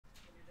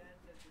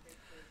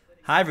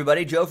Hi,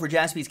 everybody. Joe for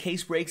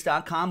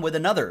JaspysCaseBreaks.com with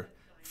another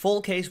full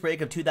case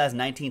break of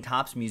 2019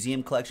 Topps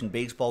Museum Collection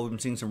Baseball. We've been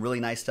seeing some really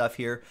nice stuff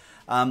here.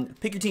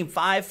 Pick Your Team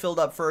 5 filled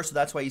up first, so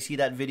that's why you see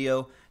that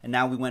video. And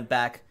now we went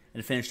back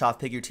and finished off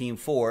Pick Your Team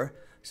 4.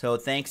 So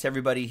thanks,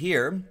 everybody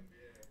here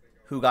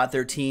who got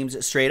their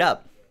teams straight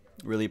up.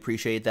 Really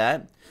appreciate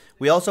that.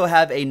 We also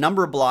have a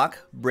number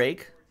block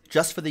break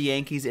just for the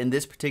Yankees in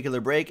this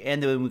particular break.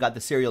 And then we got the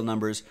serial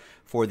numbers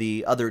for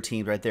the other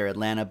teams right there,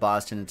 Atlanta,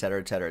 Boston, etc.,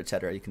 etc.,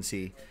 etc. You can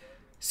see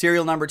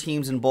serial number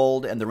teams in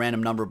bold and the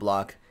random number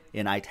block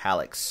in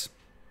italics.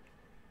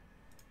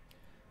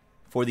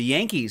 For the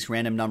Yankees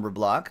random number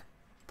block,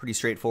 pretty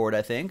straightforward,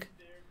 I think.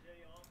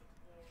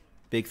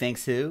 Big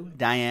thanks to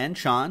Diane,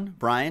 Sean,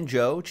 Brian,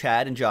 Joe,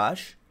 Chad, and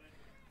Josh.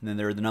 And then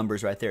there are the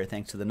numbers right there,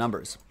 thanks to the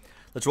numbers.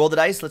 Let's roll the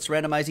dice. Let's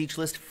randomize each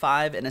list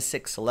 5 and a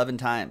 6, 11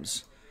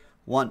 times.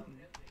 1,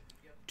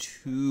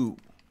 2,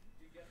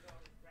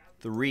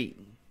 3,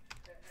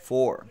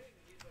 4,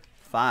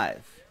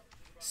 5,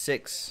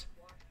 6,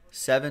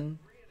 7,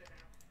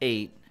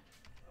 8,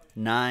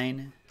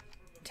 9,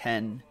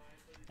 10,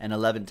 and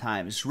 11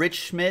 times.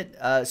 Rich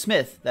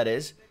Smith, that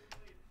is.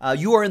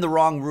 You are in the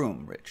wrong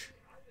room, Rich.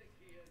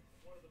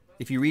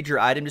 If you read your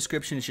item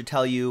description, it should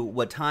tell you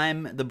what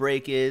time the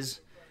break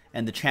is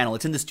and the channel.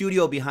 It's in the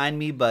studio behind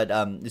me, but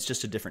it's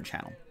just a different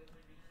channel.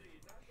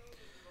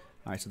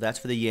 All right, so that's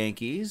for the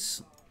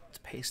Yankees. Let's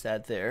paste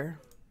that there.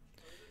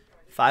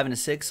 5 and a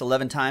 6,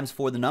 11 times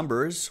for the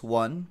numbers.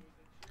 1,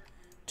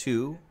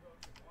 2,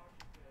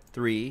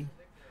 3.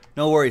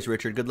 No worries,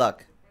 Richard. Good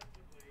luck.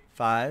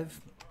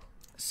 5,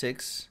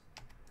 6,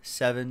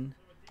 7,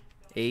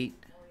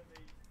 8,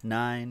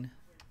 9,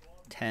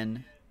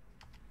 10,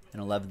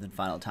 and 11th and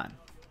final time.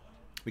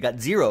 We got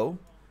 0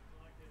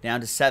 down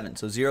to 7.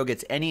 So 0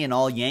 gets any and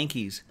all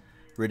Yankees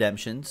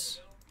redemptions.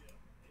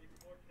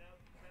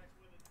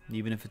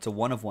 Even if it's a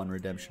 1 of 1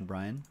 redemption,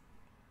 Brian.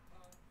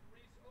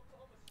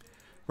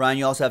 Brian,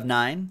 you also have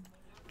 9.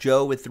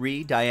 Joe with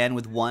 3. Diane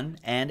with 1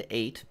 and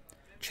 8.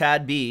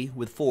 Chad B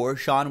with 4.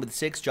 Sean with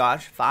 6.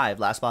 Josh 5.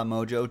 Last spot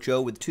Mojo.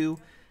 Joe with 2.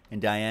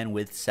 And Diane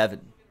with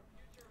 7.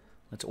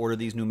 Let's order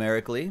these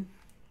numerically.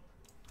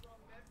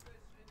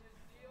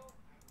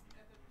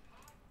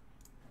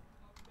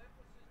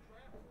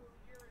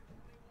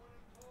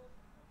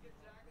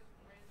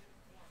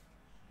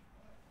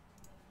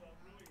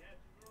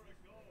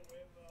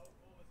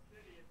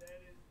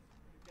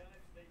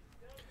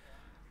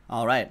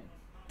 All right.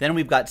 Then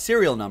we've got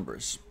serial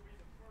numbers.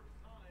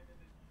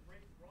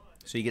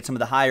 So you get some of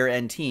the higher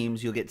end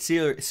teams, you'll get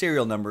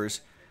serial numbers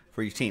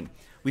for each team.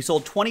 We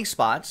sold 20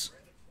 spots.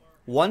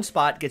 One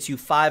spot gets you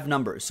 5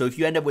 numbers. So if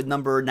you end up with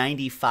number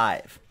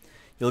 95,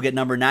 you'll get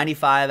number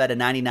 95 out of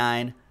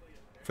 99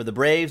 for the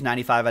Braves,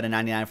 95 out of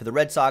 99 for the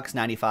Red Sox,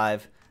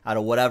 95 out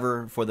of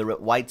whatever for the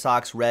White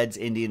Sox, Reds,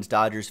 Indians,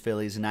 Dodgers,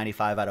 Phillies, and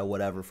 95 out of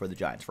whatever for the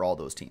Giants, for all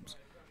those teams.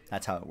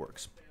 That's how it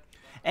works.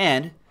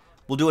 And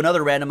we'll do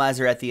another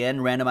randomizer at the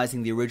end,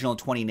 randomizing the original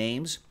 20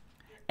 names.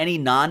 Any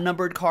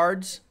non-numbered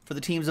cards for the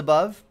teams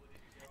above,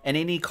 and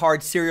any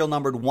card serial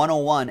numbered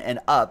 101 and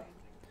up,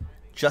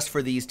 just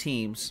for these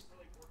teams,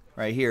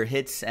 right here,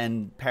 hits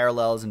and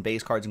parallels and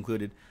base cards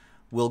included,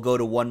 will go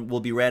to one. Will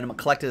be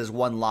collected as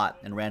one lot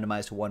and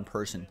randomized to one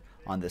person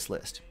on this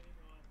list.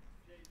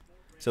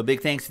 So big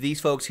thanks to these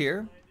folks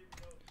here.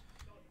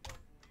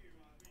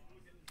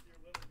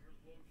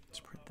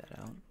 Let's print that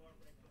out.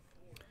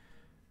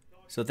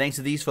 So thanks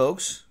to these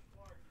folks.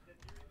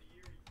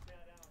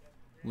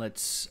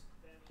 Let's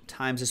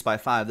times this by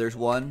 5. There's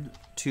 1,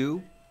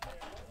 2,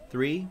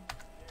 3,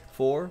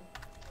 4,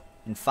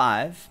 and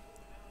 5.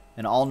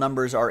 And all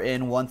numbers are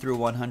in 1 through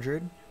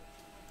 100.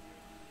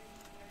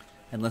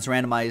 And let's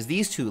randomize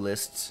these two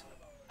lists,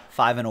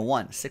 5 and a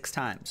 1, 6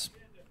 times.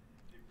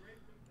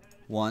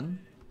 1,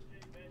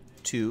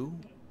 2,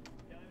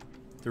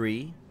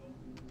 3,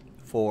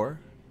 4,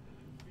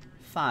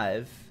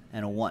 5,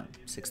 and a 1,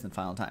 6th and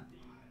final time.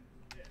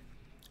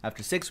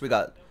 After 6, we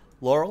got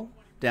Laurel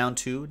down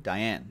to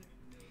Diane.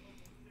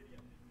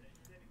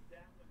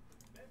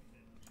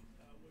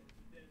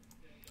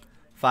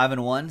 5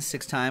 and 1,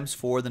 6 times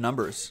for the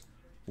numbers.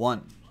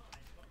 1,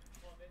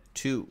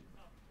 2,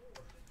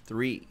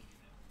 3,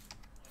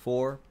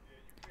 4,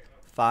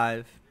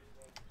 5,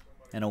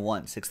 and a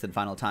 1, 6th and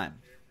final time.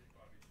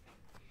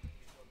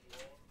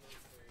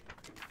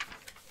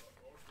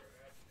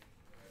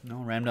 No,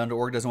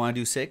 Ram.org doesn't want to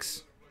do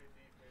 6.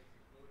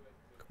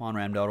 Come on,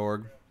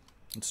 Ram.org.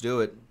 Let's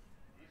do it.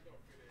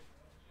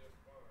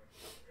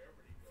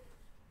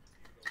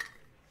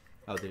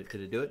 Oh, did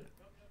it do it?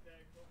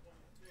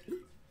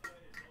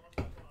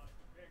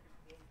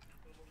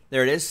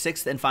 There it is,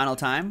 6th and final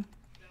time.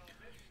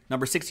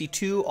 Number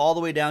 62 all the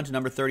way down to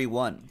number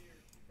 31.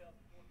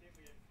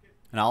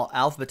 And I'll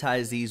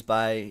alphabetize these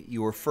by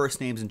your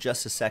first names in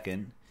just a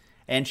second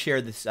and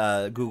share this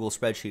Google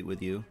spreadsheet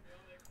with you.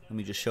 Let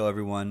me just show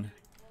everyone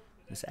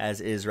this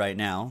as is right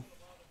now.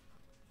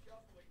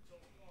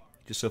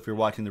 Just so if you're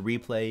watching the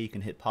replay, you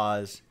can hit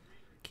pause,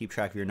 keep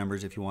track of your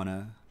numbers if you want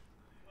to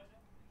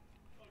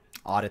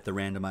audit the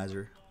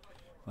randomizer,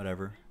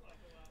 whatever.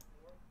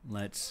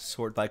 Let's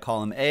sort by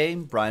column A.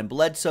 Brian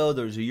Bledsoe,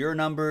 those are your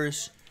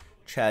numbers.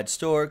 Chad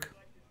Stork,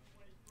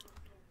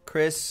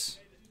 Chris,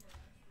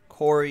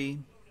 Corey,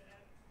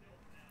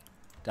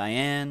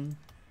 Diane.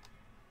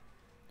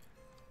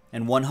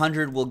 And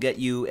 100 will get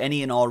you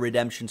any and all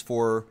redemptions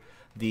for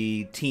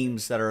the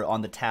teams that are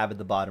on the tab at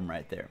the bottom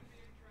right there.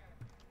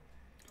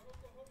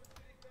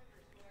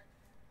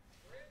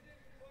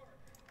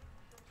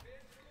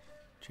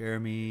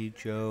 Jeremy,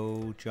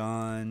 Joe,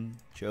 John,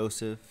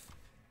 Joseph,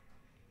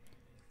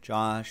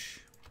 Josh,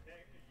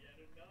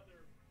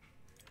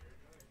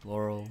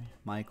 Laurel,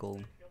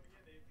 Michael,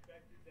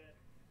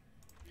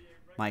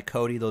 Mike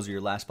Cody. Those are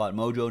your last spot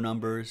mojo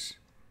numbers.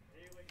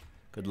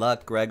 Good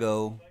luck,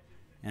 Grego.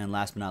 And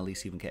last but not least,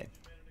 Stephen K.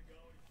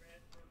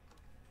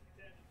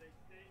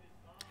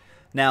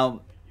 Now,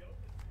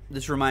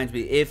 this reminds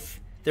me, if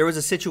there was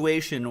a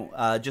situation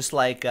just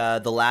like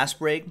the last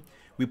break,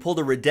 we pulled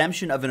a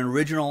redemption of an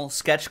original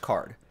sketch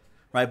card,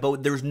 right?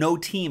 But there's no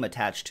team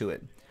attached to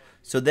it.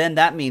 So then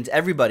that means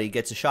everybody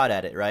gets a shot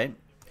at it, right?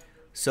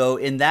 So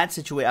in that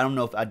situation, I don't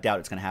know if I doubt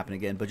it's going to happen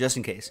again, but just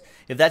in case,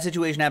 if that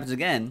situation happens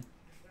again,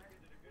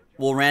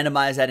 we'll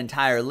randomize that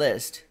entire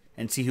list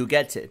and see who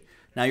gets it.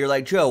 Now you're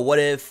like, Joe, what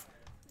if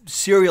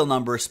serial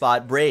number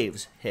spot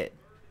Braves hit?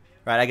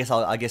 Right? I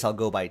guess I'll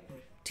go by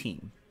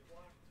team.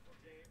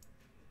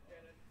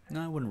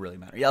 No, it wouldn't really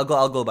matter. Yeah,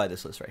 I'll go by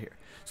this list right here.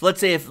 So let's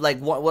say if like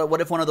what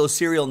if one of those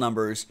serial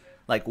numbers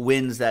like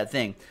wins that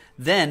thing?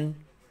 Then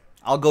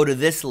I'll go to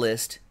this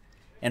list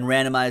and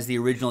randomize the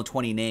original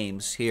 20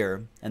 names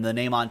here, and the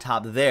name on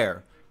top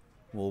there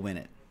will win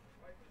it.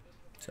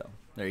 So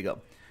there you go.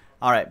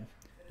 All right.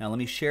 Now let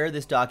me share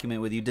this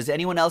document with you. Does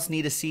anyone else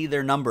need to see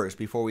their numbers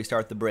before we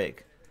start the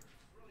break?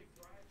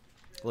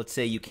 Let's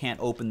say you can't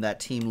open that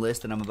team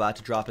list that I'm about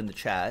to drop in the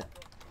chat.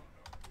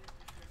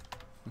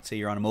 Let's say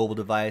you're on a mobile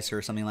device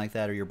or something like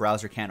that, or your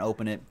browser can't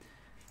open it.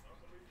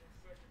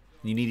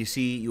 You need to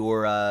see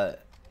your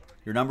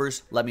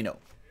numbers. Let me know.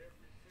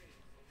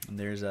 And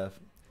there's a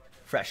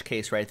fresh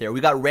case right there. We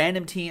got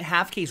random team,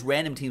 half case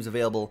random teams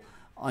available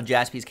on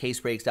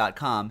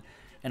jaspyscasebreaks.com.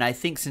 And I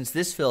think since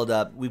this filled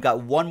up, we've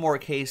got one more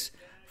case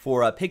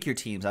for pick your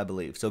teams, I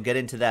believe. So get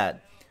into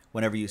that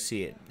whenever you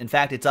see it. In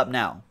fact, it's up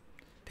now.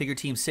 Pick your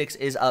team 6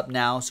 is up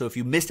now. So if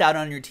you missed out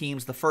on your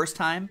teams the first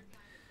time,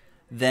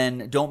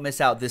 then don't miss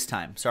out this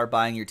time. Start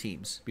buying your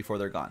teams before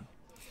they're gone.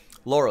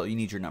 Laurel, you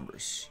need your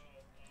numbers.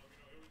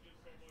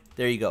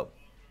 There you go.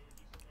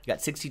 You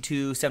got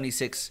 62,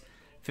 76,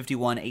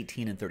 51,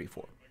 18, and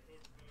 34.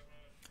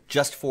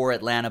 Just for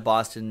Atlanta,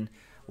 Boston,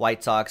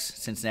 White Sox,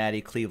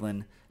 Cincinnati,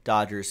 Cleveland,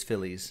 Dodgers,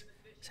 Phillies,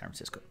 San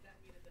Francisco.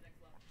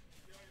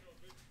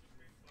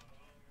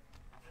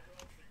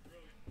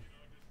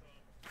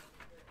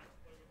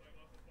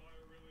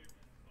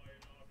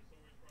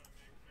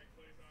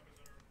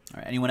 All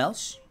right, anyone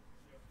else?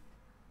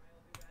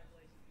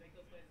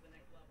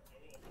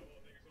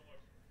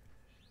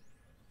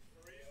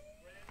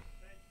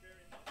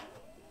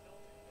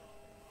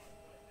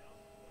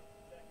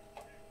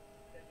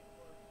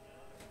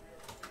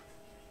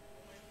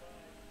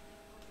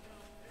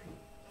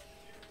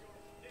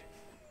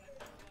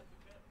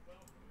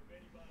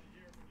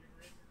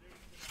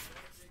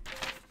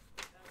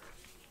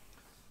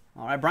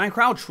 All right, Brian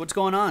Crouch, what's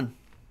going on?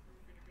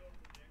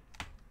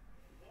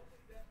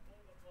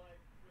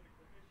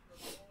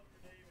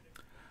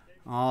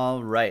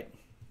 All right.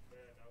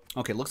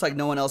 Okay, looks like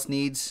no one else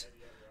needs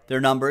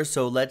their numbers,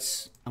 so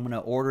I'm going to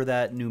order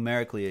that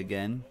numerically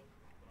again.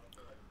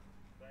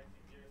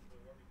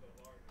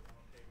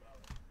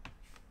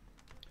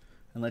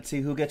 And let's see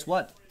who gets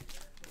what.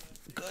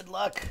 Good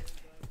luck.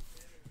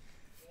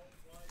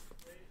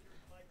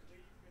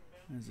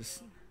 There's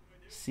this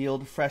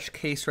sealed fresh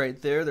case right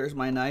there. There's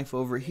my knife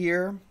over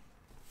here.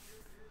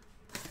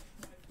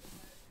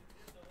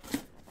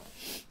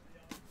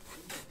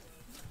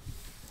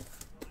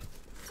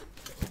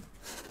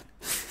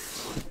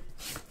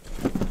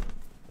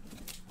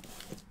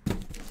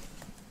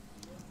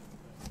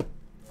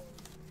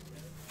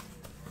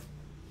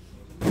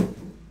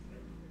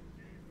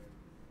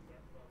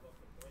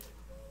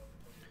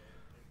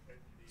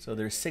 So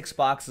there's 6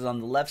 boxes on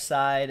the left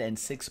side and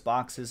 6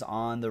 boxes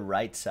on the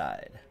right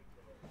side.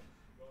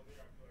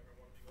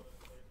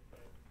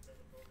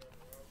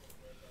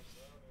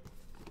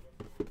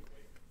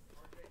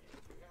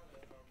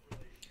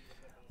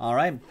 All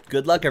right,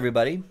 good luck,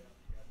 everybody.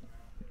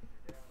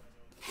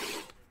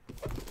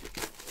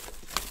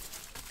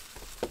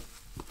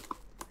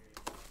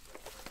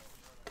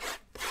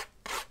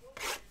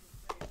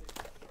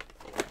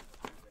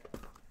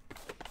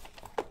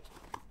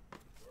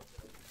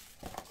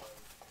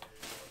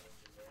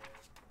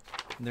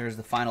 There's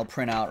the final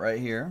printout right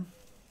here.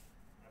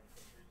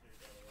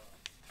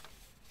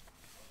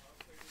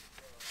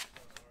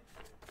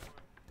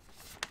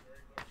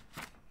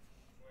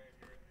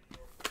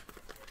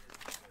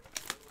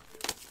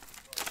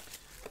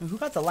 Who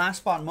got the last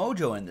spot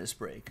mojo in this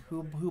break?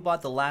 Who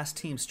bought the last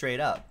team straight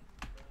up?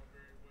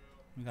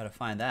 We got to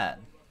find that.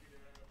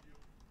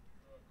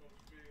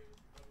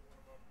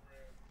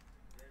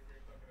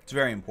 It's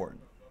very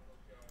important.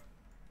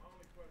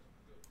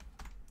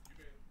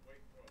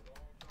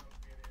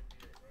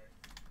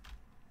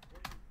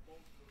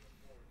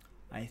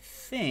 I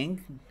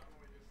think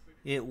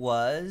it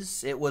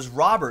was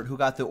Robert who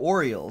got the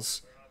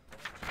Orioles.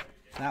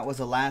 That was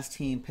the last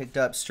team picked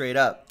up straight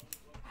up.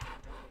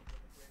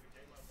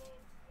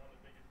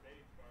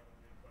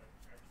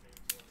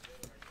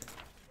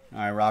 All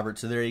right, Robert,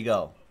 so there you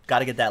go. Got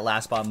to get that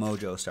last spot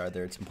mojo started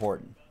there. It's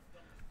important.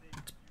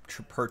 It's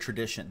per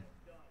tradition.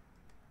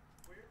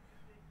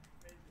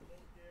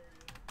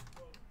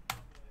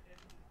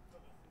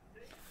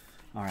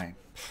 All right.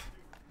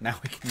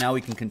 Now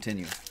we can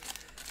continue.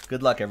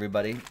 Good luck,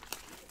 everybody.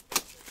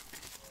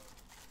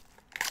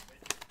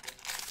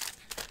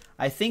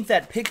 I think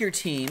that pick your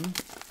team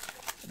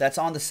that's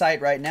on the site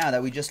right now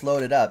that we just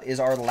loaded up is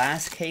our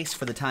last case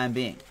for the time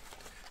being.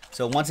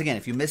 So once again,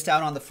 if you missed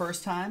out on the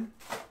first time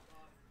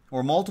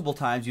or multiple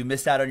times you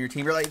missed out on your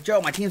team, you're like,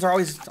 Joe, my teams are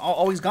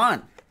always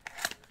gone.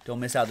 Don't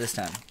miss out this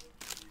time.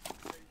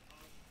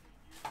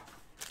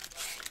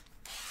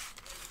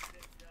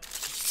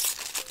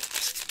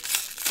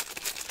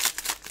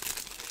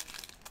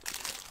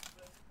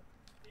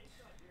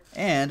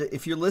 And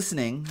if you're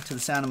listening to the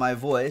sound of my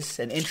voice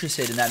and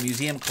interested in that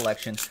museum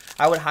collection,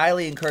 I would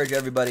highly encourage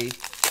everybody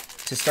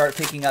to start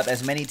picking up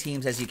as many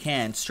teams as you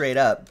can straight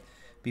up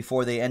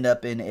before they end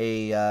up in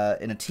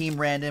a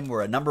team random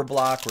or a number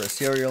block or a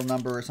serial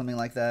number or something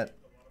like that.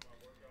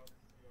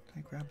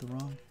 Did I grab the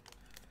wrong?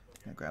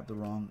 I grabbed the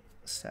wrong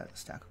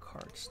stack of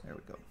cards. There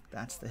we go.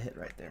 That's the hit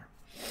right there.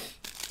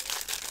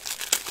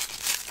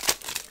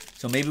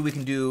 So maybe we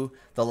can do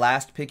the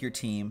last pick your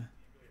team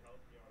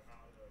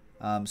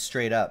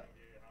straight up,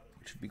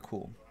 which would be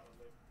cool.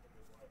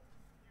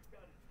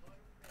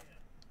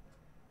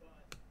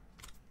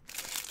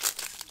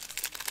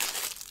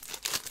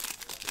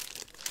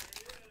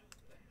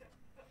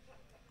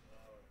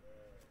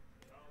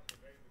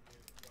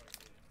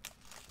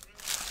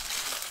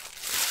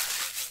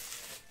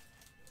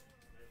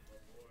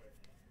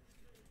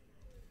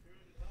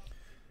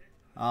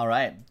 All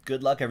right,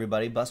 good luck,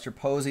 everybody. Buster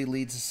Posey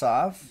leads us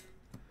off.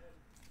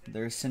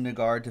 There's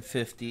Syndergaard to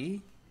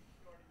 50.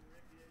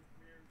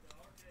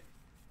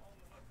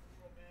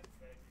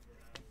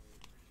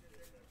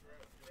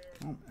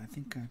 Oh, I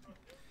think I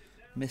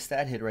missed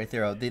that hit right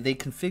there. They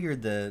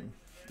configured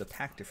the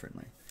pack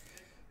differently.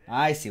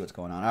 I see what's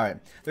going on. All right.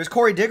 There's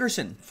Corey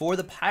Dickerson for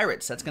the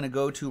Pirates. That's going to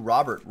go to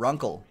Robert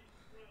Runkle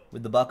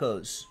with the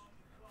Buccos.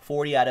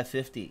 40 out of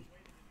 50.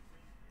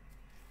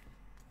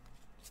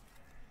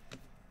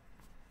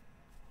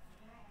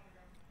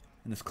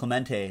 And this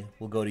Clemente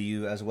will go to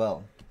you as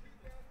well.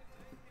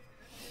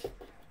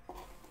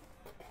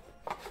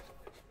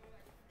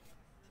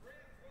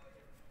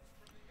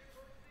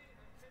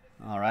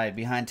 All right,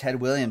 behind Ted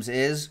Williams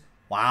is,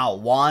 wow,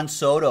 Juan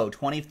Soto,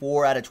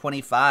 24 out of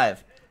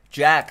 25.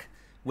 Jack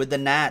with the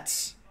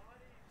Nats.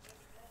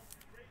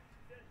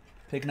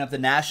 Picking up the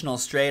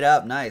Nationals straight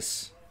up.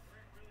 Nice.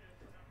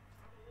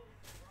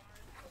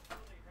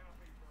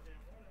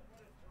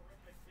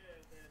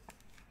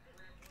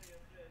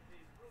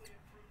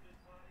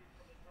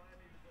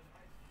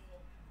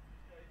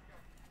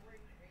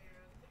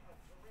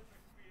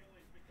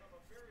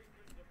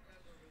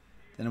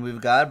 Then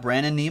we've got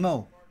Brandon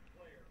Nimmo.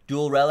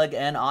 Dual relic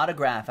and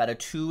autograph at a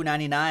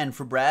 $2.99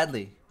 for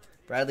Bradley.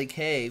 Bradley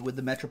K with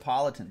the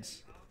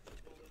Metropolitans.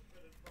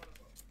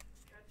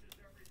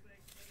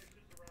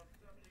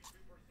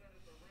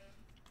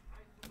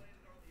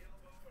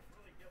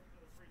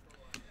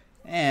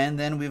 And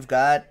then we've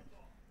got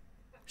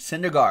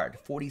Syndergaard,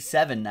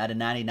 47 out of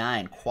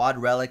 99. Quad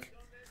relic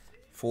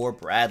for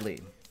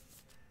Bradley.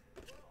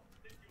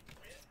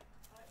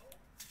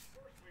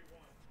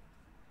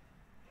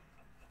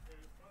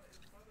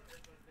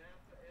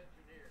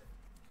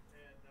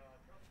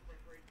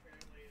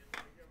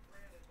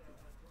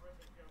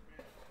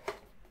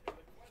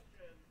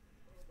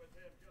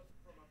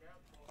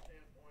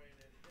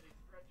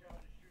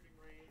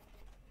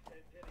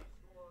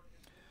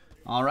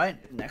 All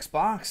right, next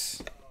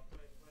box.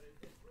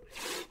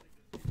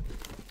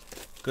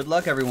 Good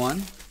luck,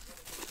 everyone.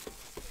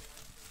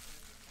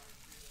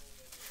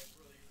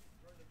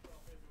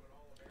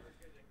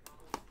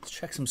 Let's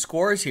check some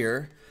scores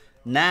here.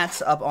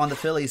 Nats up on the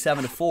Phillies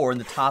 7-4 in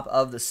the top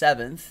of the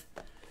 7th.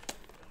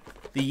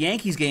 The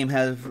Yankees game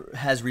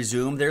has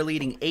resumed. They're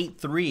leading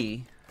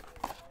 8-3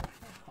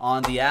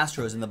 on the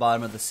Astros in the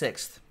bottom of the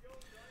 6th.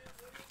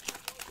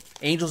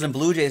 Angels and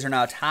Blue Jays are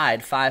now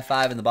tied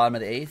 5-5 in the bottom of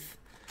the 8th.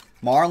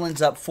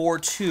 Marlins up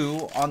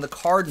 4-2 on the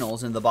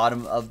Cardinals in the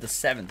bottom of the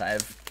 7th. I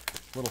have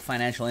a little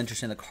financial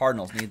interest in the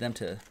Cardinals. Need them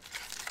to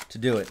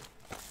do it.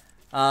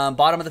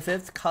 Bottom of the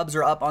 5th, Cubs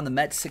are up on the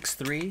Mets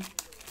 6-3.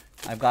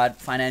 I've got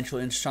financial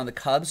interest on the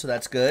Cubs, so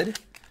that's good.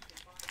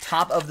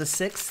 Top of the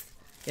 6th,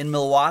 in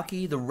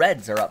Milwaukee, the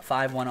Reds are up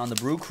 5-1 on the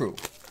Brew Crew.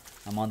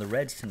 I'm on the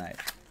Reds tonight.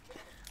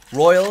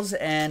 Royals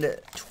and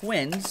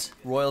Twins.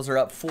 Royals are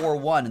up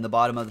 4-1 in the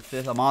bottom of the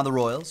 5th. I'm on the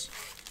Royals.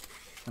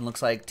 And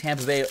looks like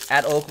Tampa Bay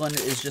at Oakland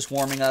is just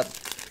warming up.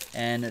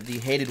 And the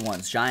hated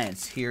ones,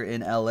 Giants, here in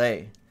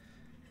LA.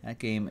 That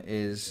game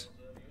is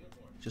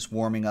just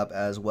warming up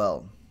as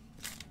well.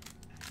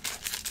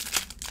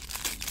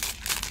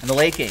 And the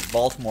late game,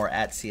 Baltimore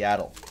at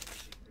Seattle.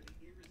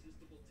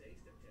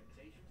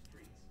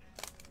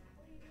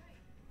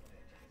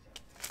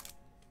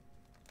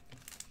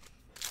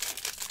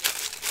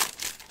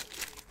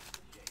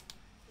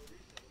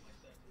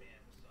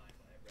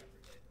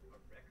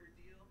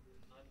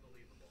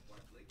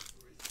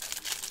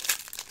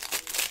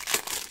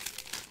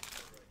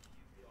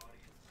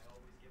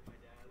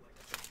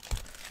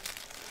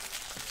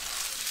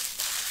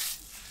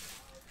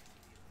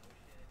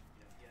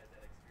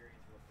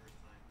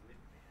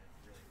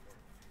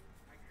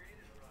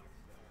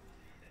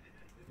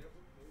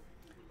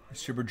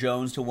 Super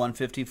Jones to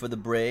 150 for the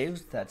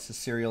Braves. That's the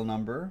serial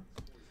number.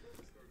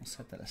 I'll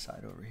set that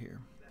aside over here.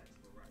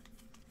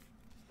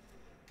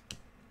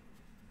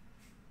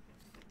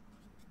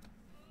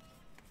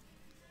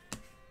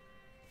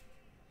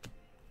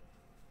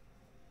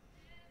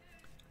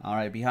 All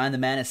right, behind the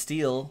Man of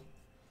Steel,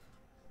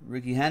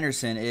 Ricky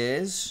Henderson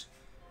is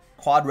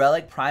Quad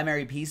Relic,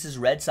 Primary Pieces,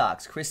 Red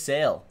Sox, Chris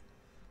Sale,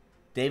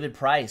 David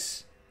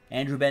Price,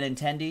 Andrew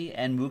Benintendi,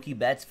 and Mookie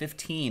Betts,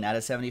 15 out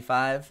of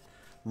 75.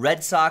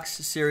 Red Sox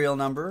serial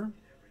number.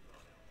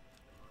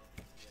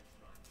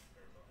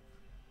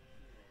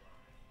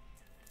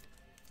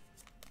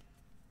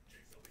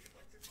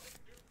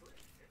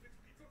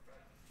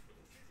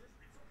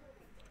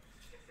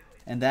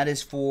 And that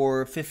is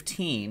for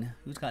 15.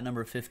 Who's got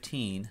number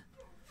 15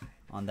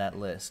 on that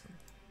list?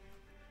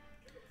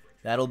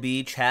 That'll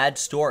be Chad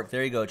Stork.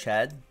 There you go,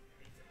 Chad.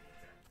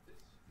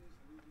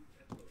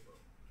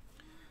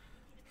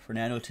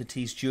 Fernando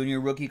Tatis Jr.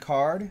 rookie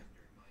card.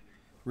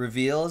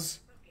 Reveals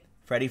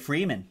Freddie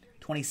Freeman,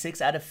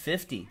 26 out of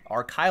 50.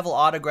 Archival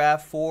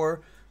autograph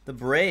for the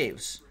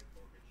Braves.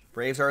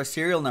 Braves are a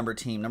serial number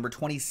team. Number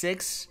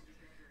 26,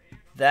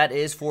 that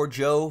is for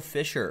Joe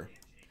Fisher.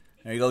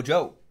 There you go,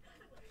 Joe.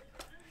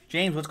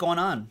 James, what's going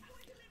on?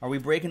 Are we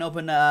breaking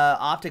open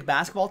Optic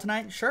basketball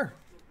tonight? Sure.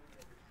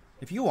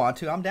 If you want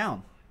to, I'm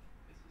down.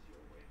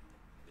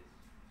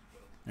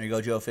 There you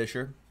go, Joe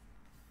Fisher.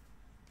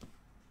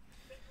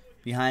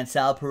 Behind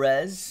Sal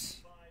Perez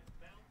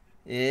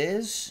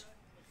is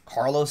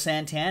Carlos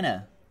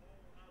Santana,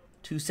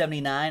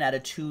 279 out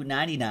of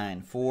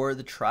 299 for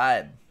the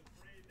Tribe.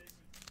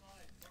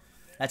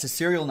 That's a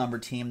serial number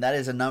team. That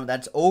is a number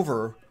that's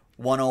over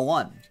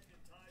 101.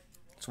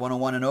 It's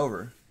 101 and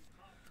over.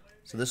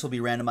 So this will be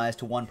randomized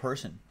to one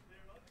person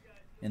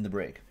in the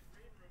break,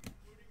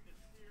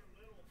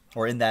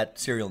 or in that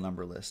serial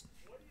number list.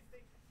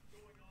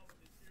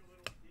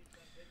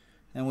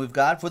 And we've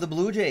got for the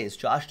Blue Jays,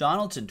 Josh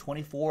Donaldson,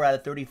 24 out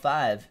of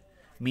 35,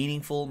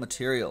 meaningful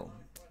material.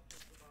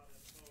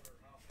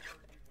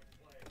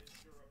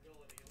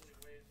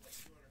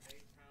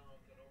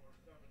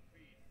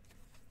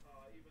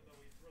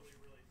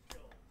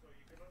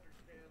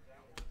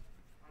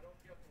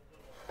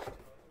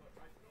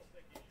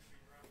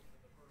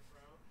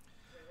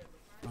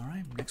 All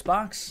right, next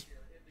box.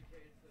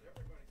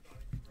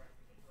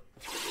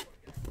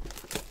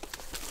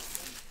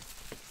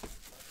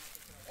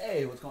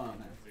 Hey, what's going on,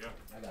 man? Yeah.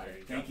 I got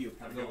it. Thank you.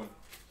 Have a good one.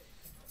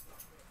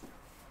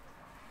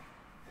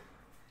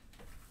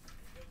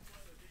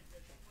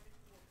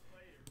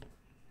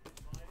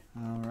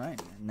 All right,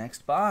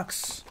 next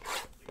box.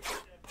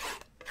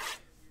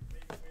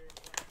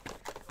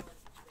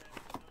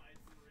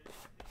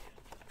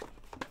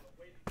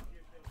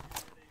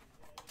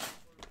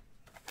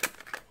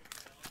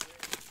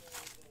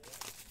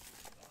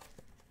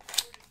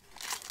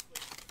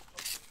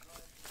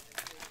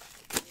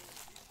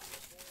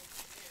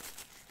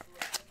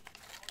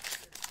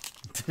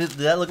 Did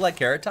that look like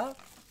Carrot Top?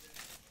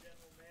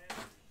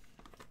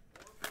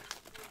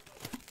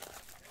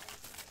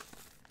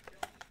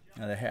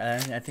 No, the hair,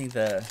 I think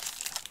the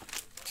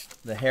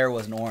hair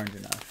wasn't orange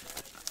enough.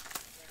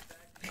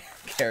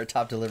 Carrot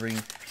Top delivering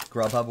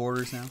Grubhub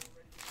orders now.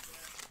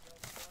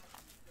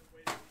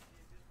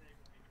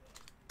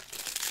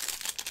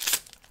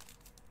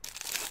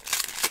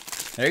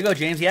 There you go,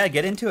 James. Yeah,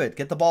 get into it.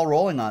 Get the ball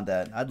rolling on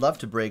that. I'd love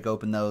to break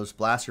open those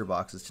blaster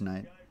boxes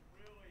tonight.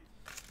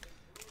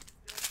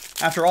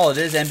 After all, it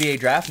is NBA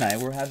draft night.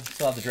 We'll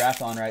still have the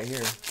draft on right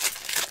here.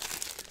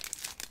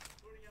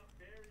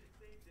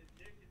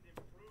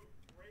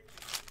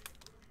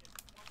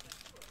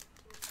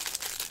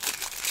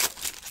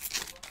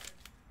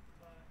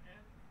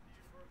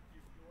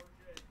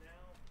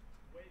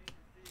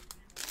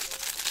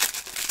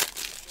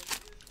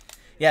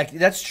 Yeah,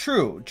 that's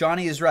true.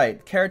 Johnny is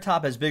right. Carrot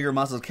Top has bigger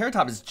muscles. Carrot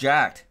Top is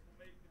jacked.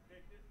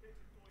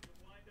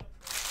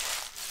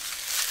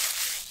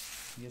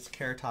 I guess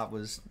Carrot Top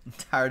was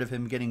tired of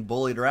him getting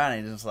bullied around,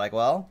 and he's just like,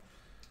 well,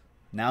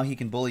 now he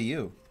can bully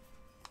you.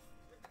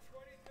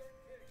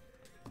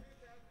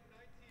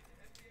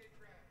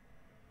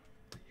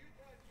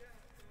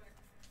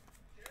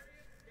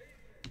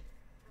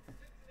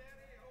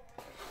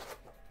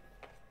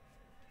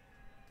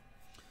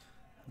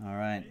 All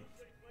right.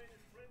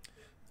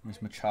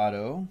 There's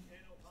Machado.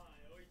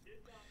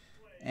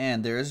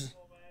 And there's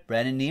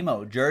Brandon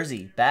Nemo,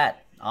 jersey,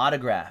 bat,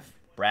 autograph,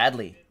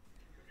 Bradley.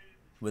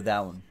 With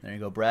that one. There you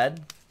go,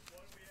 Brad.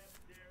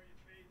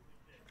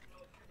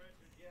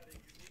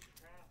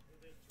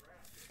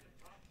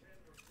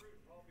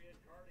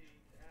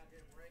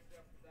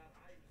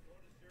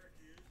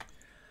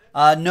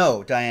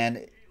 No,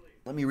 Diane.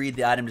 Let me read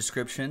the item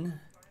description.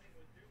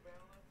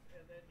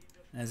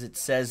 As it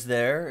says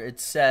there, it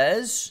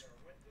says,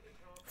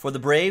 for the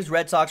Braves,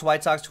 Red Sox,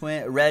 White Sox,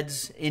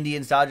 Reds,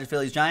 Indians, Dodgers,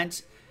 Phillies,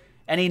 Giants,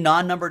 any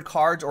non-numbered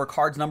cards or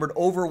cards numbered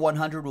over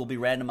 100 will be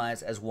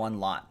randomized as one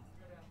lot.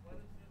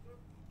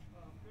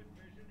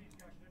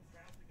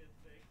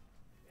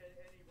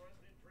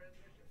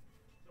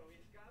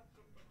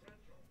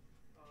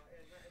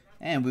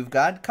 And we've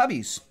got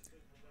Cubbies.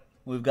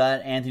 We've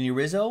got Anthony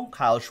Rizzo,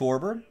 Kyle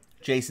Schwarber,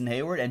 Jason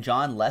Hayward, and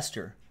John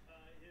Lester.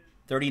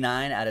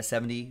 39 out of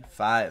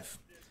 75.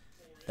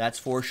 That's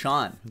for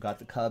Sean, who got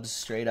the Cubs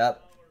straight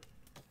up.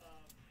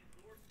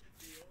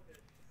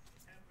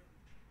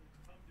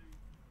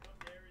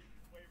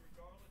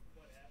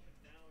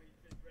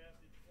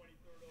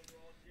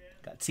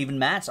 Got Steven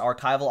Matz,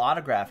 archival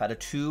autograph out of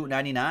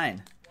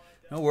 299.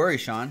 No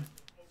worries, Sean.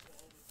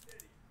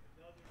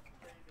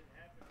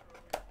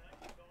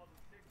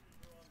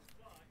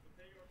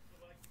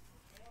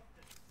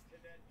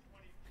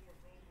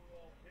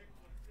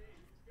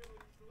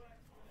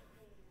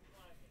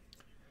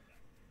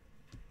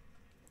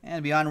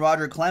 And beyond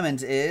Roger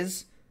Clemens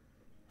is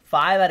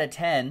 5 out of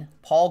 10,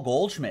 Paul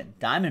Goldschmidt,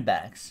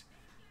 Diamondbacks.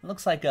 It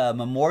looks like a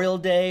Memorial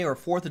Day or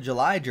 4th of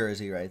July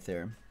jersey right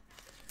there.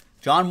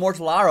 John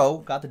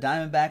Mortellaro got the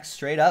Diamondbacks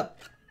straight up.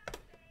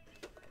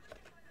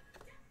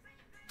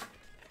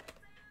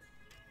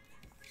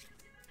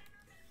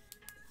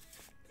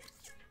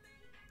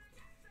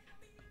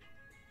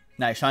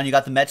 Nice, Sean, you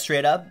got the Mets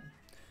straight up.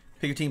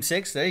 Pick your team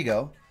 6, there you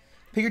go.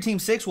 Pick your team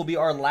 6 will be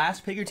our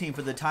last pick your team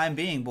for the time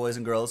being, boys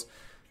and girls.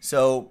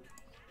 So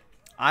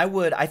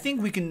I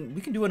think we can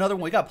do another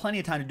one. We got plenty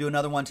of time to do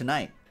another one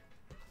tonight.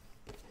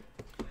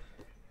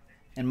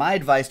 And my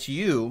advice to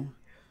you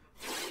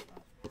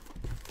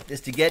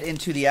is to get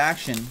into the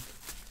action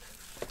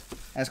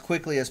as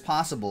quickly as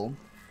possible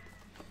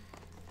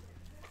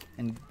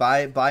and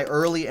buy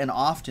early and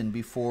often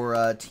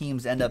before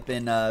teams end up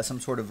in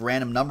some sort of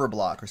random number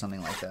block or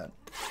something like that.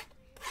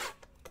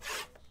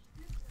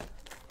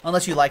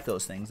 Unless you like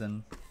those things,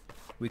 then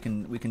we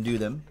can do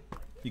them.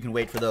 You can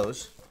wait for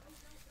those.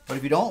 But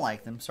if you don't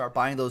like them, start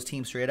buying those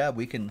teams straight up.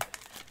 We can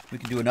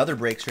do another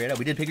break straight up.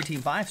 We did Pick Your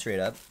Team 5 straight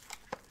up.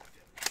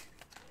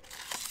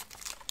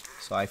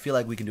 So I feel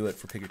like we can do it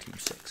for Pick Your Team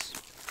 6.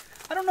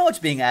 I don't know what's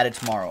being added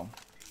tomorrow.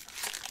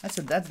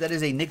 That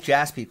is a Nick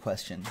Jaspy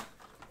question.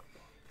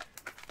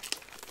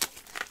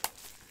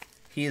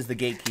 He is the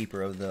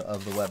gatekeeper of the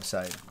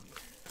website.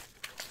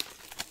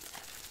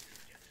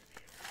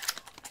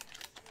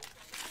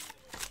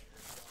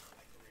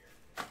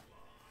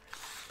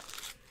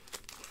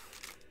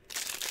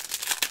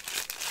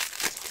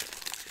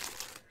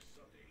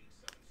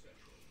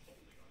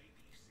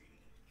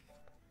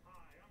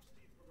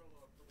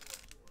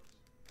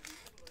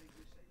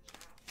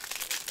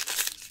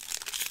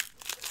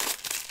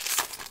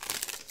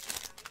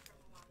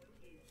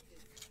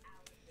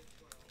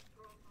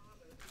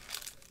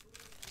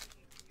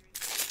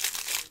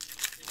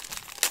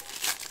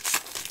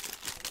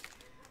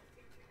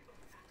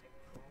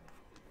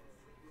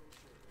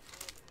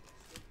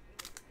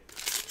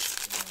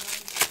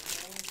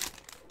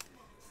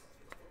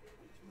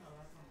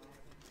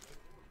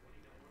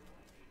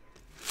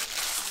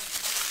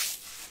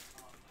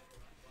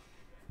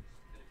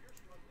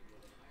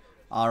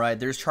 All right,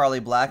 there's Charlie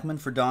Blackmon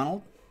for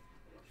Donald.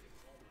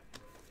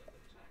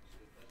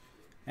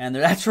 And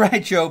that's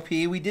right, Joe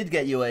P. We did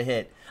get you a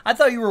hit. I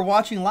thought you were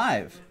watching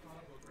live.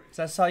 Because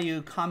I saw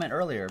you comment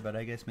earlier, but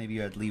I guess maybe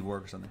you had to leave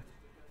work or something.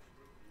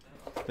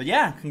 But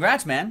yeah,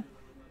 congrats, man.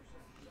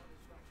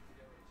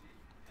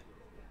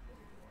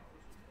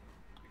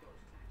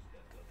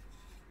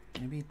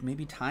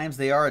 Maybe times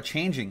they are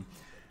a-changing.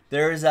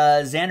 There's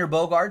Xander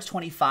Bogaerts,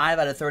 25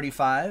 out of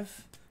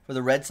 35 for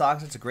the Red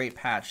Sox. It's a great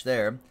patch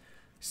there.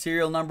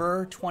 Serial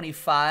number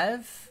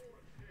 25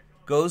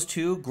 goes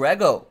to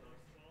Grego.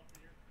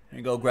 There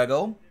you go,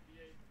 Grego.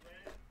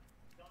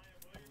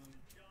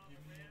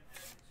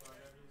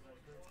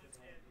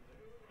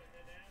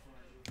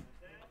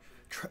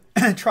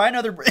 Try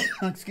another break.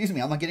 Excuse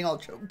me, I'm not getting all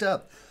choked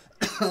up.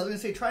 I was going to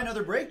say, try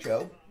another break,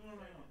 Joe.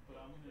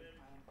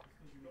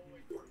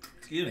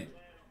 Excuse me.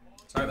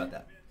 Sorry about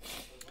that.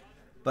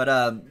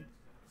 But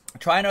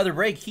try another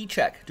break. Heat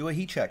check. Do a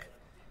heat check.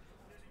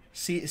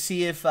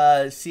 See if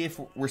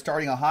we're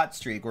starting a hot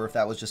streak or if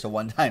that was just a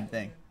one-time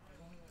thing.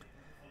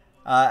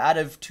 Out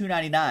of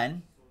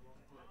 299,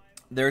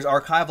 there's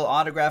archival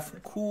autograph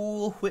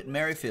Cool Whit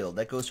Merrifield.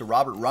 That goes to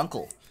Robert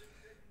Runkle,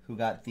 who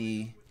got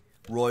the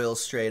Royals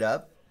straight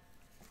up.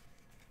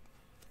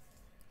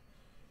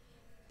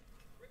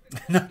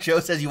 No, Joe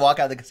says you walk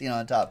out of the casino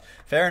on top.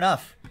 Fair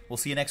enough. We'll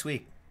see you next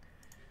week.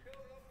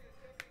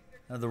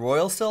 Are the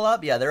Royals still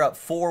up? Yeah, they're up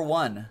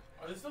 4-1.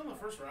 Are they still in the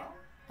first round?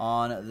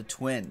 On the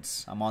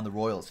Twins. I'm on the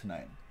Royals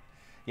tonight.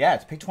 Yeah,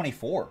 it's pick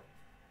 24.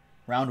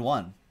 Round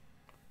 1.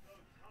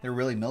 They're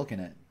really milking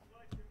it.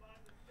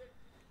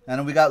 And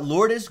then we got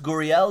Lourdes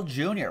Gurriel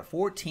Jr.,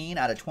 14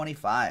 out of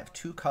 25.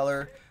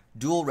 Two-color,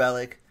 dual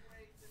relic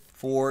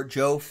for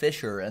Joe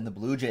Fisher and the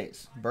Blue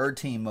Jays. Bird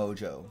Team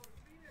Mojo.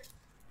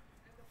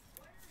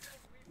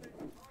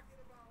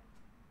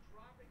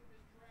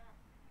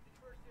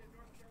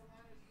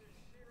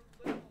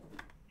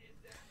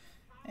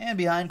 And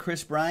behind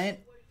Chris Bryant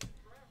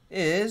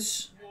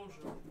is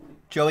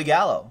Joey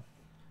Gallo.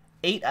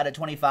 8 out of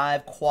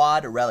 25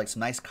 quad relic. Some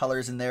nice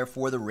colors in there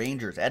for the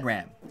Rangers. Ed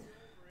Ram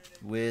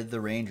with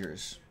the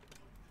Rangers.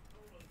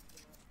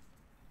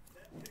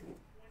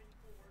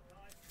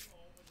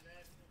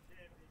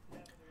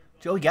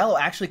 Joey Gallo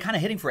actually kind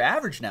of hitting for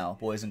average now,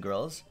 boys and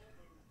girls.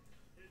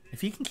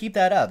 If he can keep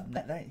that up,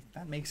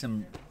 that makes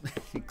him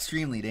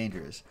extremely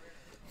dangerous.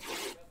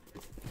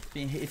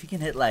 If he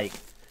can hit like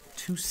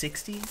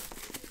 260,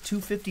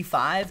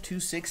 255,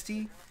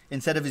 260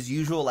 instead of his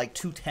usual like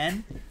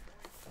 210,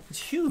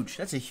 it's huge.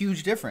 That's a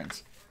huge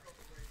difference.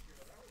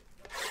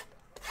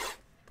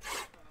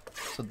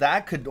 So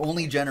that could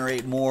only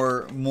generate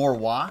more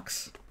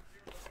walks,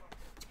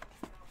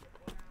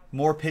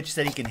 more pitches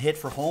that he can hit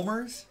for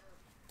homers.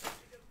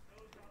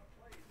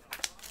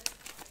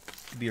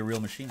 Could be a real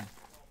machine.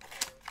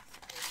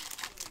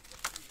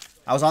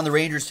 I was on the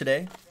Rangers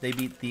today. They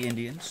beat the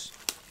Indians.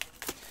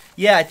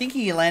 Yeah, I think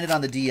he landed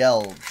on the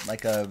DL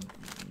like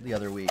the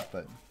other week,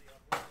 but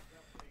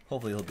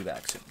hopefully he'll be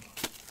back soon.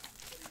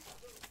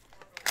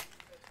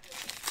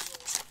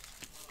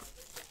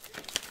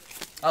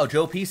 Oh,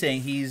 Joe P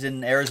saying he's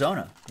in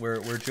Arizona, where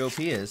Joe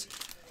P is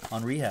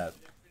on rehab.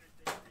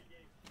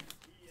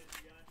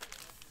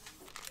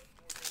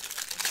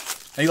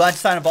 And you got to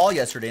sign a ball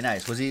yesterday.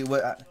 Nice. Was he?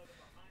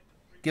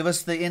 Give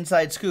us the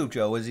inside scoop,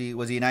 Joe. Was he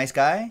a nice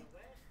guy,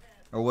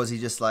 or was he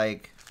just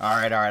like, all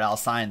right, I'll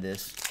sign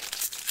this.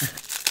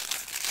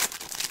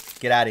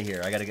 Get out of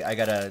here. I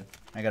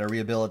gotta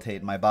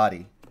rehabilitate my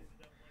body.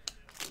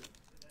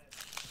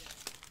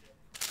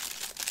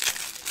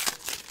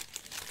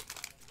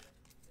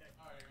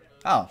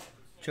 Oh,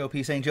 Joe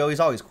P saying Joey's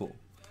always cool.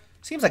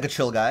 Seems like a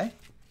chill guy.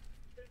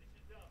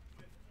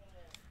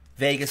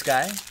 Vegas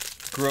guy.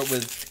 Grew up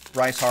with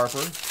Bryce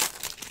Harper.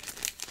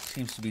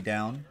 Seems to be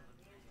down.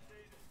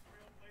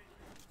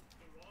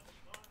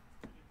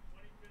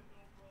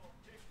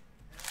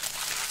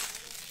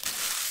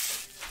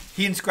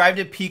 He inscribed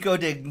it Pico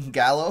de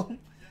Gallo.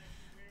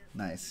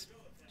 Nice.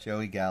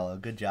 Joey Gallo.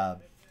 Good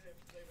job.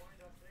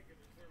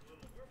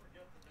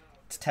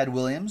 It's Ted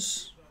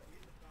Williams.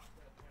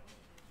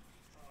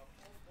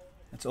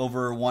 It's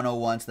over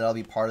 101, so that'll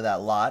be part of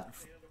that lot.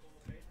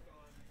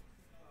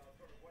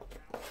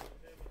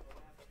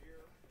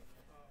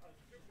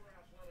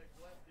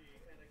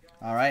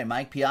 All right,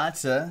 Mike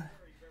Piazza.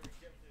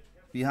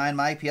 Behind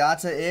Mike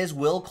Piazza is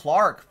Will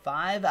Clark.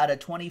 5 out of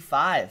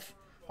 25.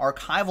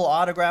 Archival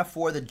autograph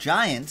for the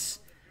Giants.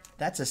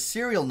 That's a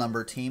serial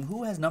number team.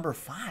 Who has number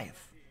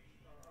 5?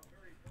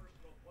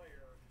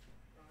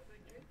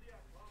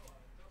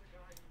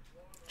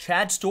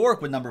 Chad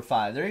Stork with number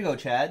 5. There you go,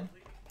 Chad.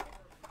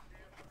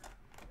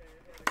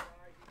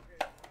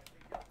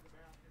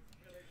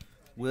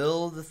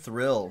 Will the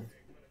Thrill.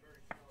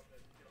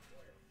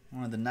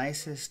 One of the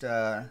nicest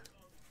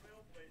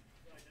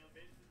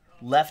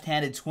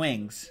left-handed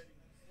swings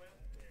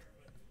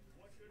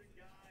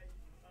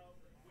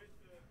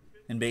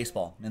in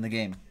baseball, in the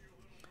game.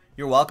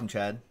 You're welcome,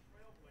 Chad.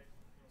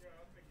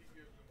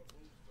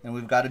 And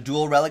we've got a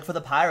dual relic for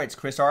the Pirates.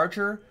 Chris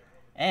Archer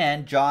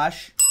and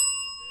Josh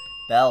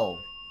Bell.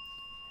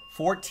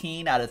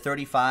 14 out of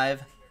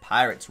 35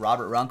 Pirates.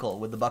 Robert Runkle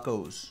with the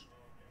Buccos.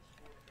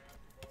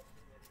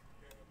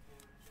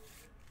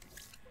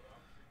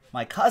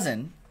 My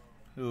cousin,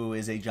 who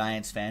is a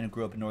Giants fan, who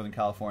grew up in Northern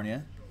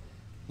California,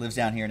 lives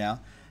down here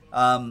now.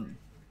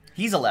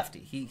 He's a lefty.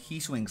 He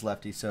swings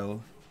lefty,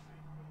 so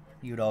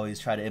he would always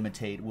try to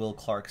imitate Will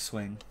Clark's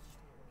swing.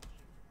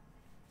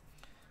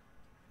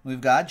 We've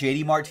got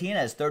J.D.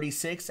 Martinez,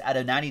 36 out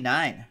of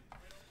 99.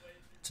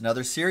 It's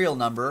another serial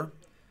number.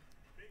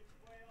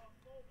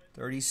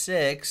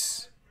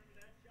 36.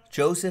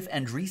 Joseph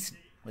Andreessen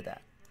with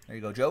that. There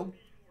you go, Joe.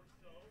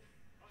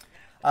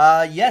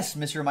 Yes,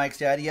 Mr. Mike's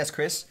daddy. Yes,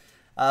 Chris.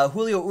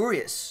 Julio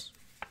Urias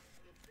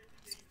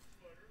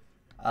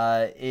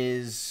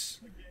is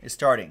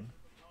starting.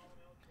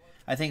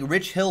 I think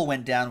Rich Hill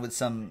went down with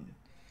some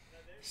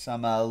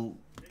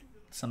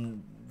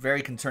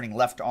very concerning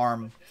left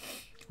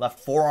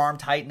forearm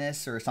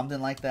tightness or something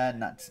like that.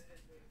 Not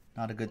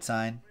a good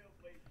sign.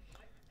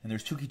 And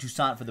there's Tuki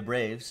Toussaint for the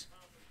Braves,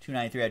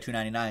 293 out of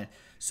 299.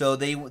 So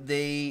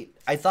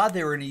I thought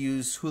they were going to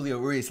use Julio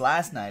Urias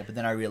last night, but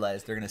then I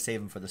realized they're going to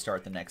save him for the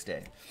start the next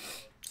day.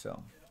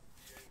 So,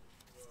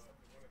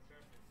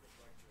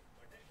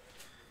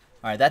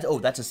 all right,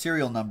 that's a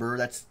serial number.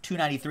 That's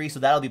 293, so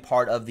that'll be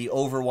part of the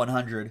over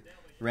 100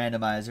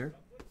 randomizer.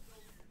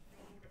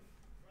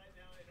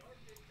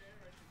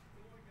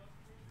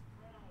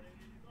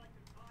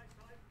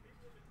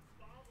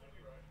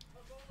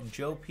 And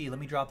Joe P, let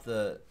me drop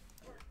the.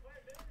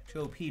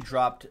 Joe P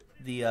dropped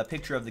the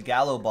picture of the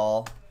Gallo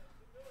ball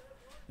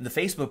in the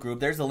Facebook group.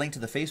 There's the link to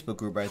the Facebook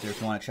group right there if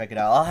you want to check it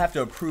out. I'll have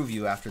to approve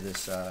you after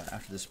this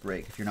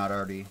break if you're not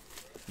already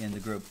in the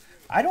group.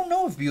 I don't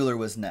know if Bueller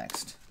was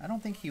next. I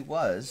don't think he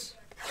was.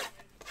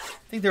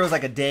 I think there was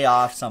like a day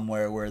off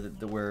somewhere where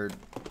where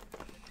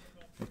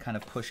they kind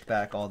of pushed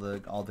back all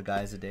the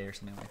guys a day or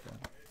something like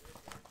that.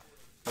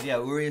 But yeah,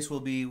 Urias will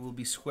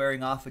be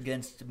squaring off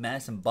against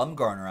Madison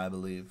Bumgarner, I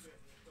believe.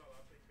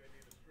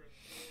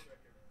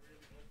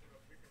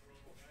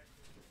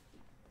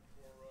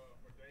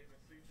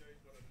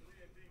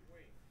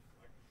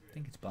 I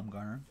think it's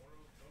Bumgarner.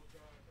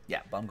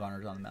 Yeah,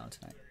 Bumgarner's on the mound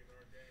tonight.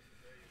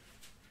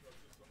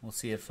 We'll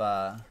see if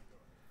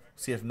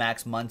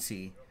Max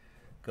Muncy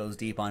goes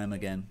deep on him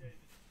again.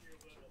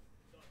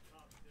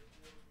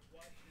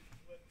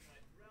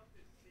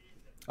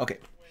 Okay,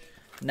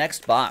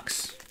 next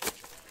box.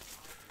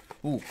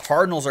 Ooh,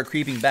 Cardinals are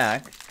creeping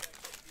back.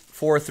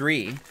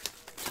 4-3,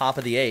 top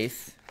of the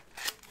 8th.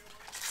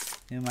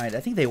 I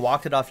think they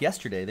walked it off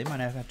yesterday. They might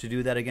have to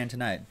do that again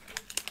tonight.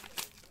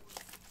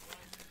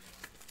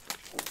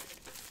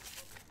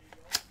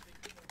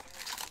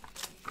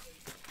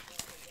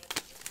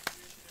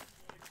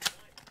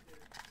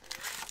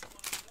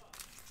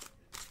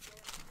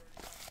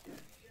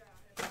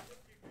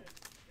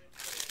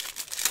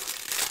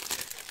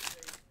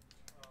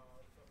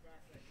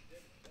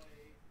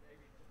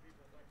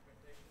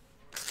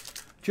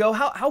 Joe,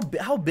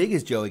 how big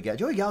is Joey Gallo?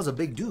 Joey Gallo's a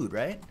big dude,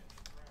 right?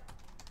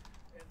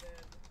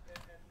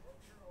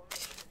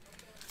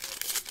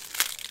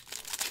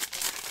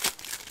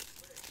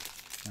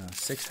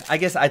 I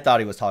guess I thought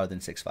he was taller than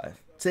 6'5".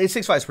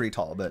 6'5" is pretty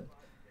tall, but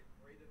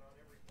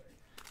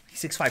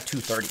he's 6'5",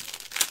 230.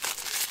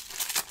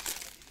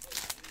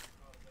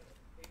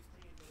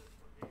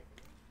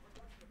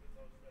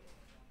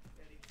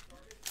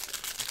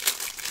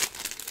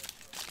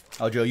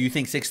 Oh, Joe, you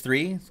think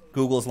 6'3"?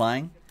 Google's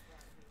lying?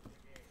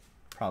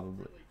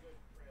 Probably.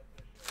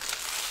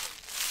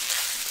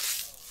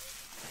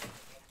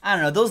 I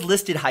don't know. Those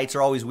listed heights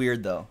are always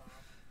weird, though.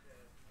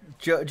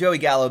 Joey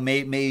Gallo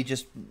may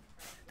just...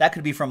 That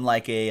could be from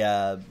like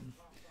a...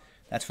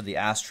 that's for the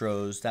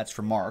Astros. That's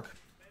for Mark.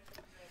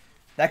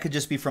 That could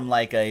just be from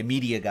like a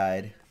media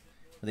guide,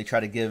 where they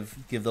try to give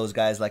those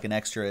guys like an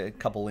extra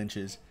couple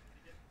inches.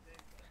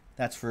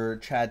 That's for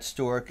Chad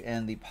Stork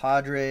and the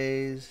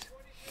Padres.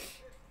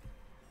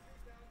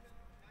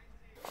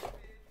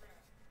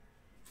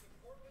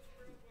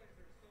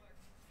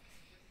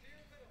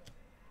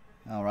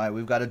 All right,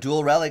 we've got a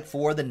dual relic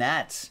for the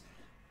Nats.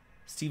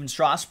 Steven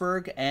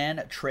Strasburg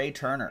and Trey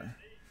Turner.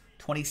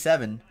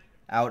 27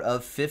 out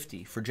of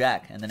 50 for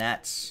Jack and the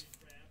Nats.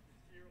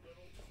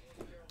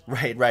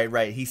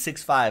 Right. He's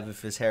 6'5"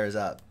 if his hair is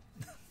up.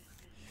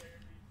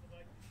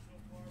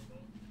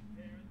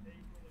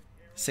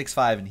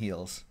 6'5" in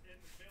heels.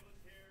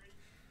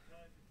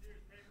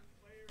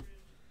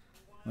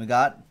 We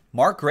got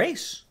Mark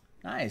Grace.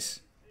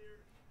 Nice.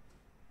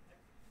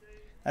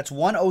 That's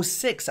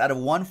 106 out of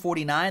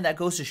 149. That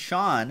goes to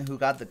Sean, who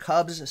got the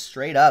Cubs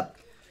straight up.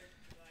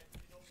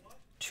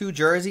 2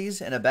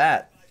 jerseys and a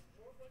bat.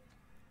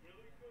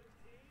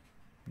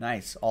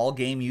 Nice. All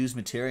game used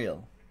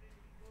material.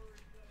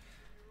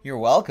 You're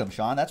welcome,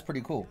 Sean. That's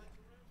pretty cool.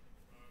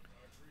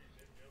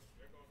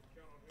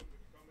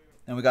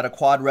 And we got a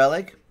quad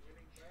relic.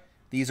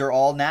 These are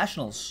all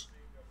Nationals.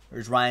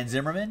 There's Ryan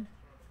Zimmerman,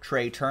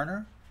 Trey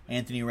Turner,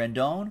 Anthony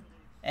Rendon,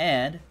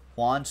 and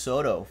Juan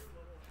Soto.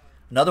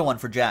 Another one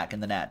for Jack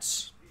and the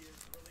Nats.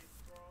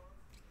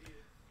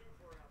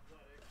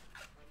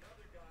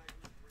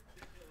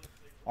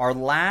 Our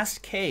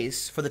last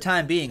case, for the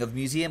time being, of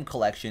Museum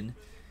Collection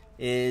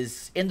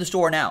is in the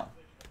store now.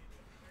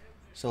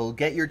 So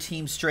get your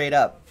team straight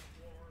up.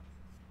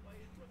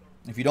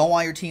 If you don't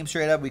want your team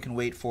straight up, we can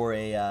wait for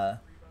a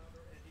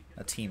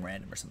team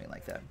random or something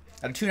like that.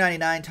 At a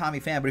 $2.99 Tommy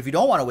Fan. But if you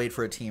don't want to wait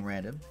for a team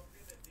random,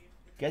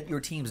 get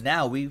your teams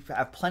now. We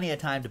have plenty of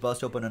time to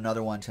bust open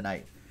another one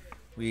tonight.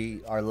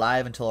 We are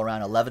live until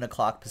around 11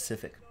 o'clock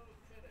Pacific.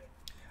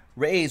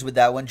 Rays with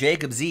that one.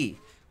 Jacob Z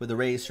with the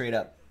Rays straight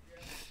up.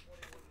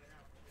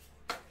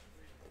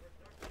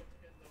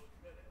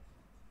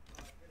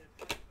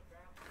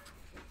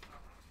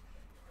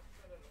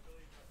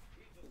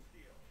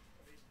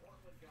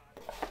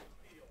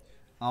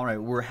 All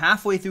right, we're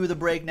halfway through the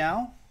break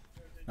now.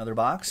 Another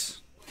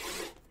box.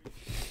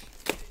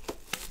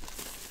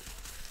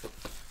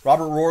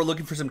 Robert Rohr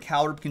looking for some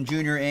Cal Ripken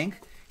Jr. ink.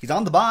 He's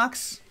on the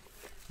box.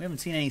 We haven't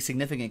seen any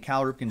significant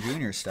Cal Ripken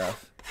Jr.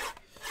 stuff.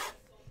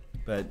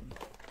 But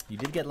you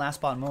did get Last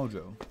Spot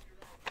Mojo.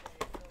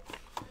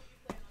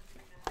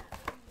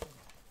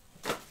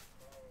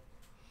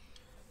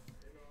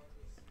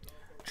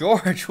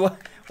 George,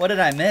 what did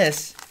I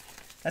miss?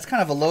 That's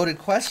kind of a loaded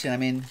question. I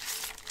mean,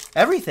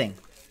 everything.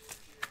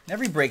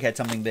 Every break had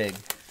something big.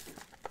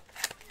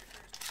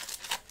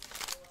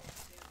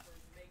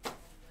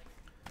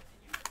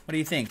 What do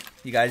you think?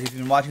 You guys, if you've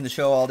been watching the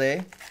show all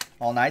day,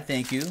 all night,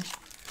 thank you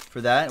for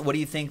that. What do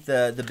you think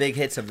the big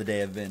hits of the day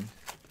have been?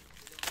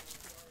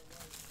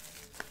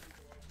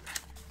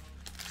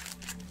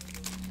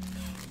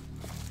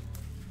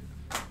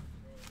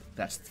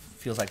 That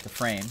feels like the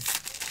frame.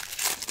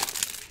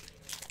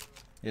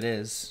 It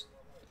is.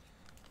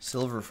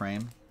 Silver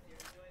frame.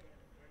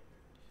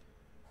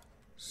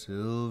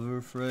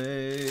 Silver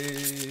frame,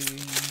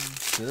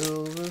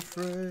 silver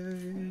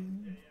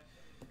frame.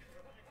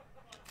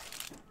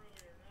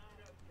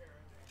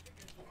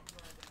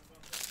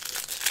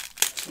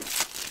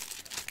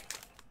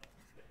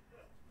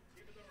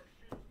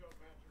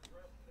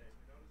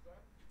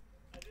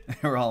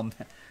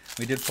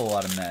 We did pull a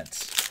lot of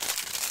Mets.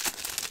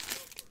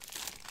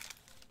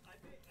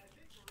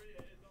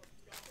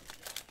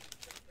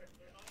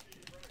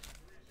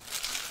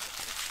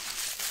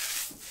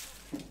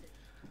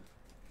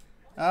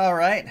 All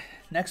right,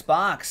 next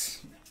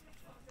box.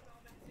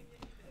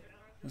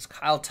 There's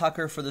Kyle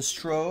Tucker for the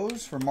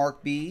Stros for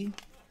Mark B.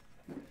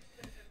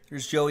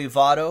 There's Joey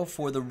Votto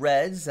for the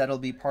Reds. That'll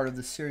be part of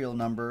the serial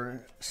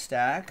number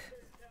stack.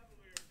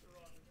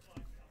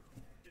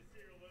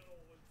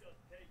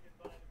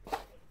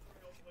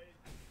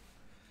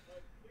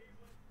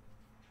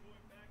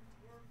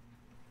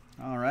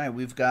 All right,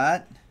 we've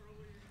got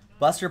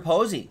Buster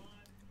Posey,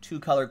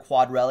 2-color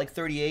quad relic,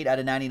 38 out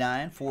of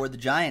 99 for the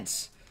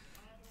Giants.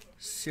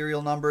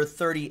 Serial number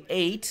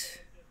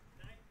 38.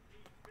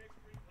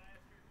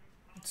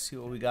 Let's see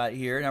what we got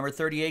here. Number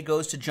 38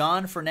 goes to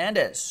John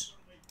Fernandez.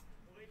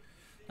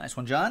 Nice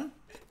one, John.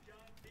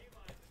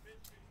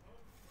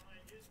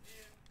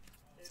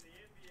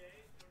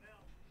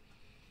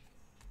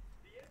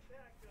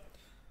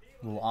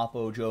 Little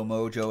Oppo Joe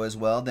Mojo as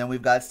well. Then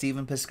we've got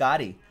Stephen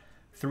Piscotty.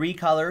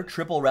 3-color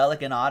triple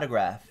relic and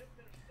autograph.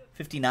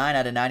 59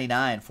 out of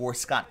 99 for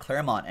Scott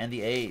Claremont and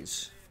the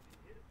A's.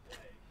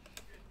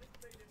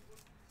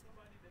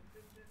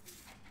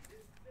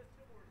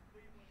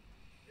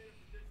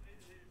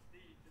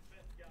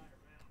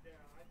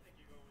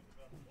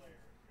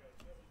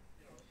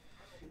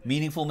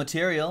 Meaningful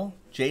material,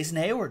 Jason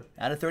Hayward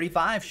out of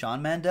 35,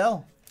 Sean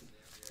Mandel.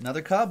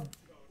 Another Cub.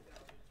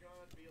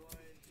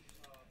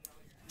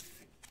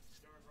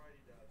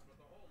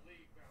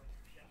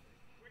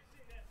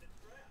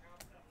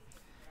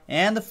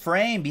 And the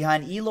frame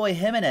behind Eloy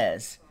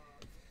Jimenez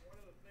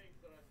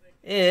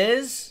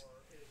is...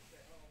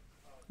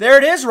 There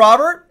it is,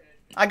 Robert.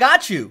 I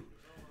got you.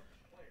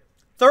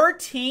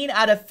 13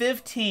 out of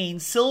 15,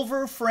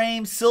 silver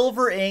frame,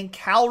 silver ink,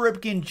 Cal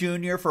Ripken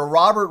Jr. for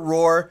Robert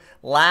Rohr,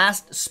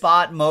 last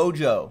spot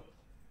mojo.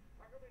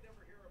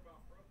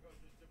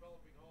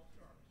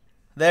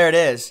 There it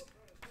is.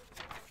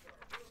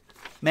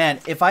 Man,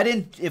 if I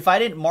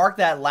didn't mark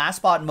that last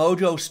spot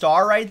mojo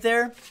star right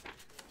there,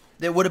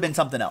 it would have been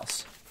something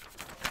else.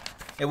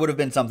 It would have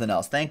been something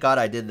else. Thank God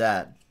I did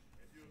that.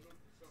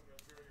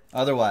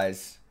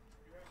 Otherwise,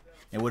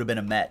 it would have been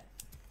a Met.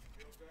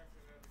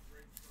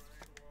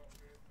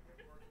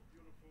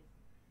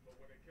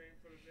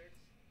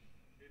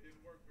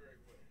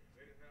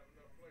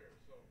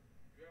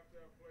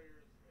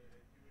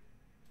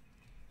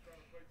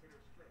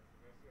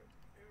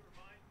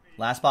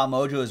 Last spot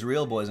mojo is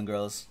real, boys and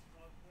girls.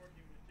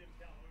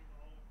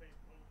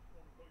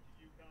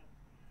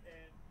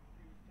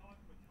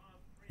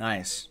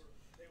 Nice.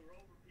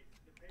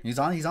 He's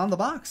on the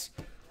box.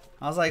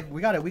 I was like,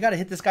 we gotta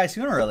hit this guy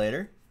sooner or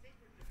later.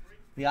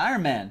 The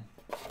Iron Man.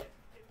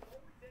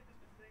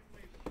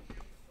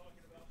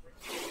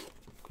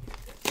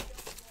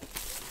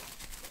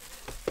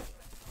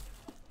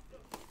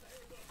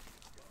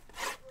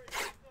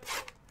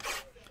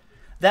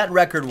 That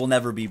record will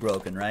never be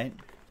broken, right?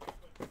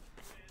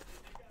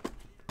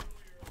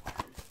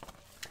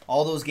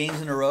 All those games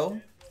in a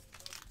row.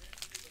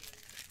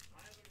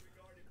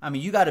 I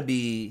mean, you got to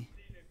be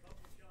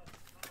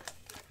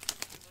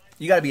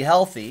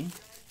healthy,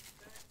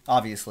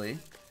 obviously,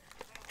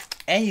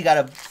 and you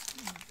got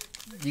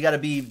to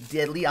be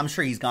at least. I'm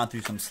sure he's gone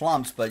through some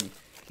slumps, but you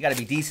got to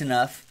be decent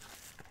enough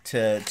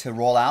to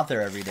roll out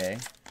there every day.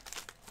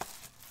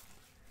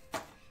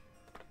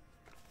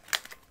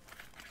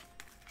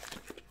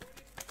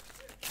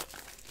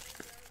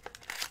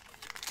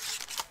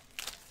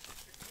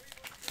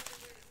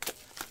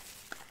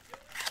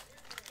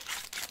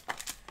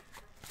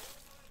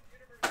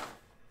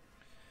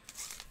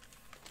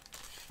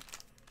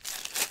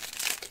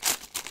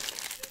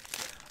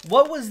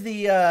 What was the,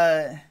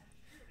 yeah,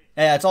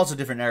 it's also a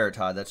different era,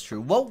 Todd, that's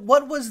true.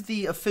 What was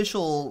the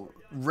official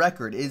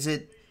record? Is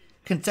it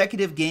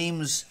consecutive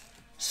games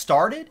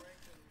started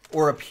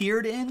or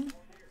appeared in?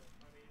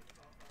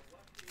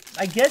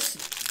 I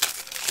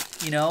guess,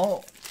 you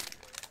know,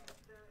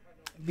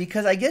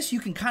 because I guess you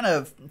can kind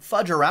of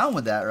fudge around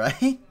with that,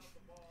 right?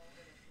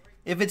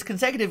 If it's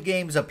consecutive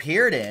games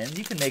appeared in,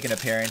 you can make an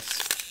appearance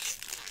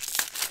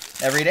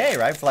every day,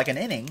 right, for like an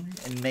inning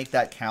and make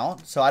that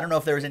count. So I don't know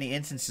if there was any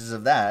instances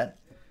of that.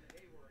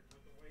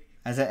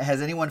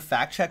 Has anyone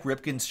fact-checked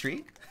Ripken's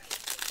streak?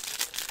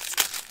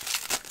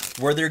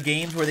 Were there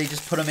games where they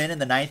just put him in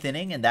the 9th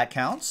inning and that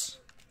counts?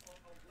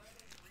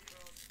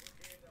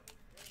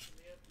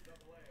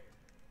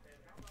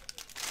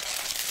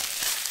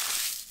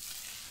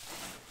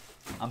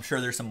 I'm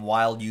sure there's some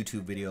wild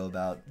YouTube video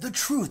about the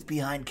truth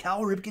behind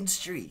Cal Ripken's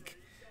streak.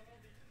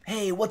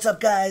 Hey, what's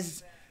up,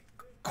 guys?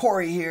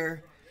 Corey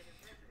here.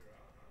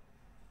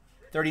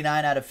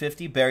 39 out of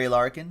 50, Barry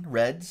Larkin,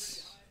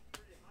 Reds.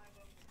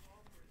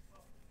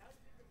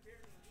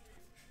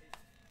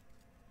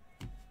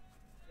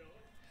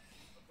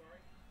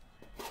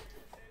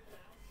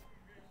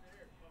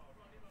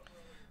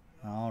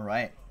 All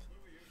right.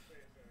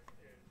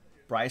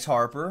 Bryce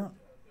Harper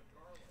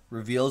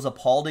reveals a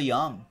Paul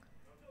DeYoung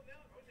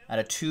at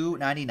a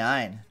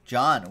 $2.99.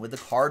 John with the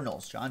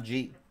Cardinals. John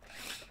G.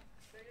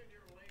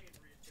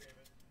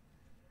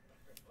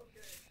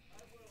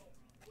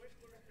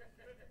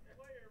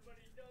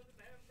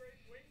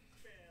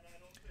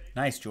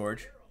 Nice,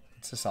 George.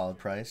 It's a solid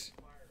price.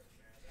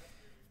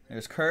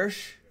 There's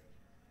Kirsch.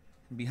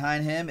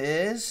 Behind him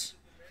is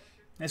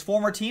his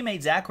former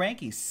teammate, Zach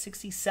Greinke,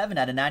 67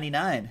 out of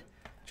 99.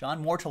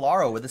 John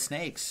Mortellaro with the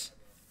Snakes.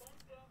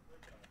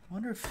 I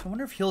wonder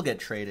if he'll get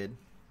traded.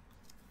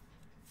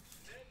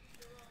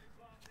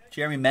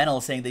 Jeremy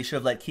Mennel saying they should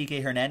have let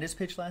Kike Hernandez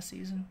pitch last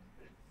season.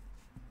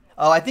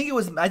 Oh, I think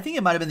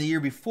it might have been the year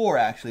before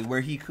actually,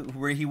 where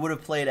he would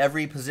have played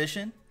every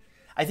position.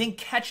 I think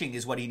catching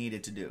is what he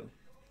needed to do.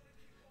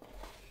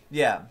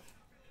 Yeah,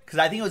 because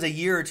I think it was a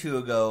year or two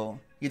ago,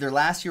 either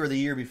last year or the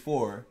year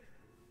before.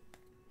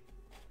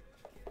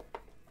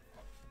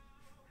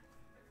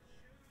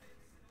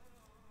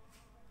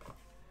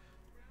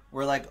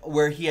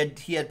 Where he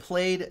had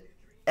played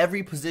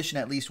every position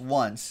at least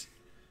once.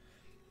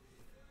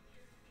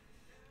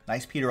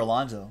 Nice Peter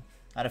Alonso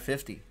out of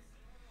 50.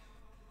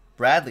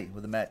 Bradley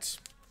with the Mets.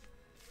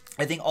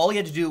 I think all he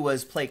had to do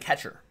was play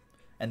catcher,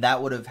 and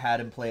that would have had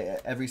him play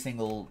every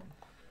single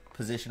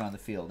position on the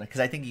field. Because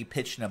I think he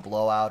pitched in a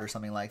blowout or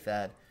something like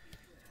that,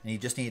 and he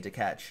just needed to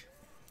catch.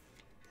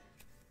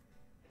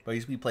 But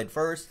he played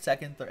first,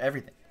 second, third,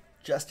 everything,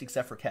 just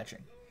except for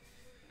catching.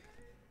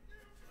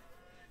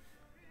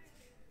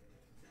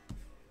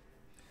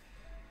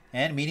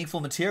 And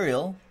meaningful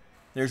material,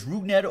 there's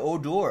Rougned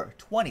Odor,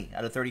 20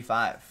 out of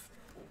 35.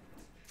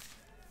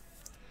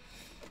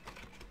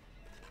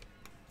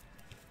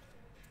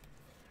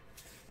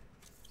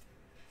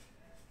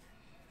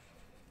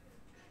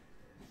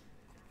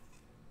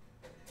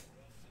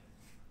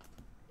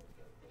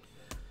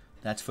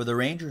 That's for the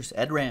Rangers,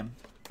 Ed Ram.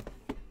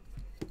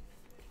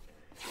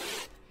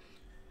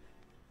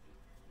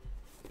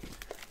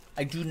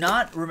 I do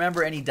not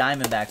remember any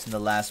Diamondbacks in the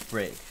last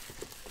break.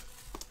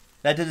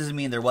 That doesn't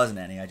mean there wasn't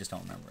any. I just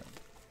don't remember it.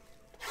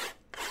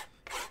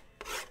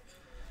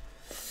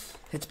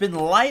 It's been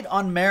light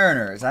on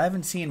Mariners. I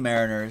haven't seen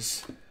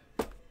Mariners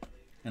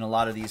in a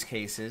lot of these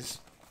cases.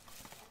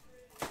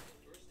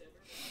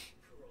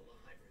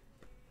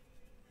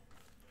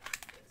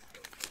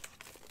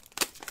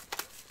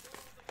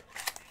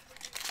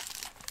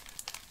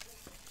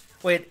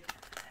 Wait,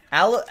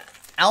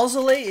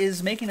 Alzolay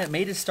is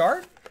made his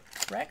start,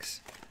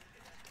 Rex?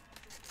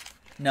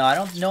 No, I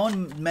don't. No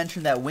one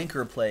mentioned that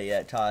Winker play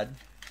yet, Todd.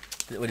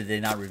 What, did they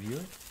not review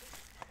it?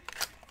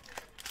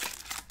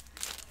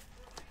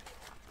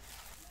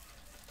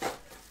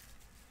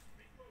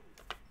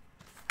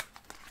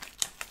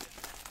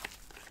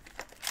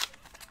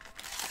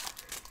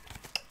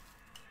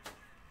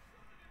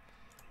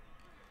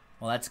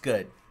 Well, that's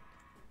good.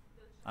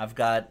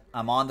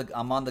 I'm on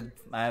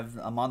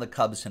the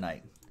Cubs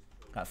tonight.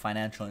 Got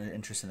financial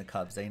interest in the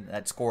Cubs.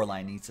 That score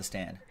line needs to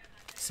stand.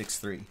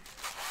 6-3.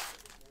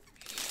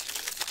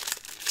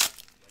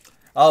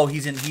 Oh,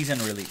 he's in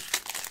relief.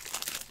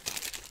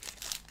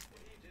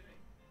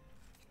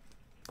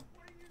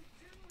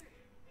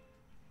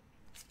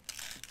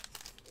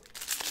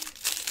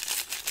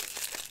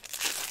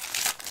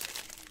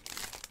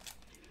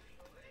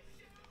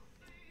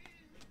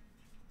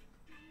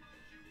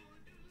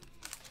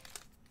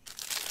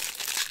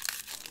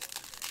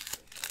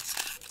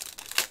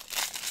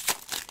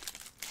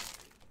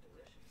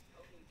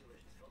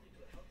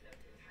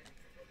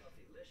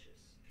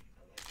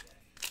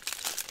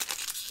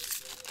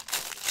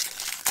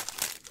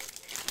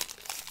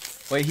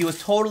 Wait, he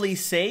was totally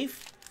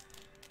safe,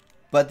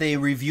 but they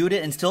reviewed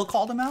it and still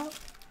called him out?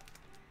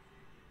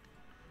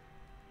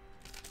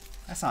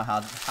 That's not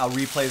how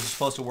replays are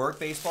supposed to work,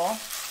 baseball.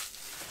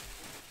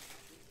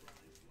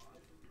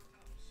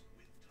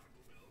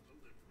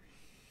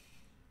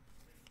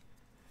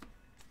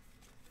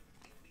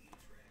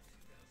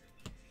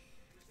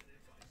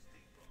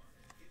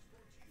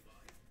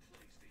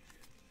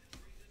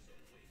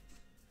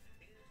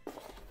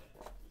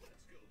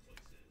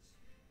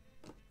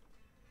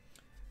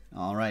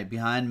 All right,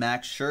 behind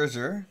Max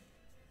Scherzer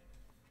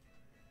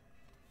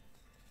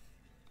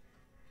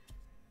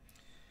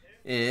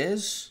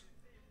is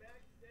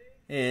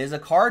a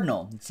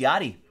Cardinal. It's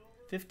Yachty,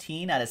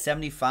 15 out of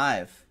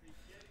 75.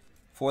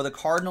 For the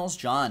Cardinals,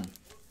 John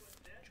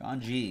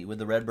G with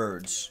the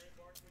Redbirds.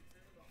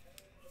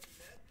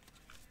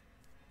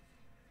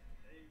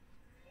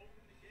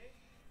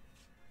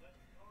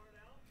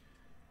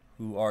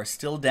 Who are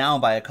still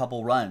down by a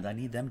couple runs. I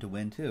need them to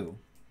win too.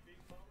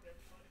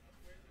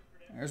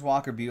 There's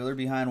Walker Buehler.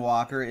 Behind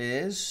Walker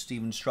is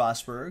Steven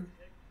Strasburg.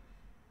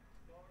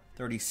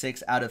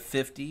 36 out of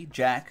 50.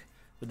 Jack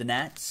with the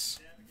Nats.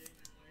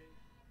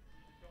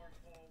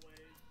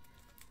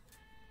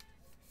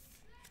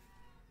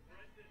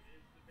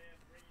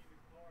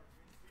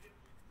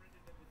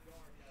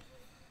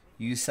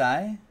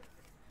 Usai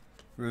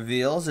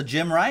reveals a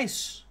Jim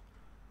Rice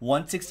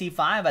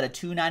 165 out of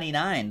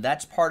 299.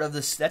 That's part of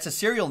this. That's a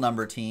serial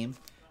number team,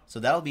 so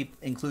that'll be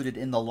included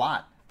in the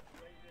lot.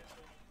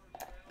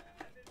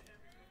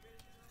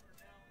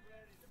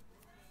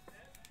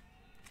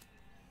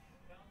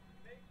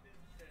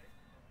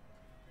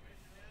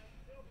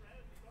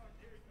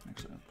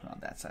 Actually, I'll put on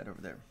that side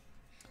over there.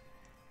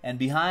 And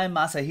behind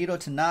Masahiro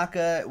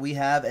Tanaka, we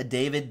have a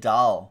David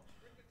Dahl.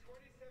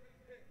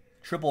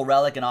 Triple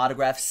relic and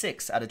autograph,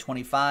 6 out of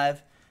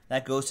 25.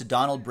 That goes to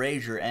Donald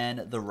Brazier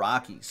and the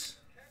Rockies.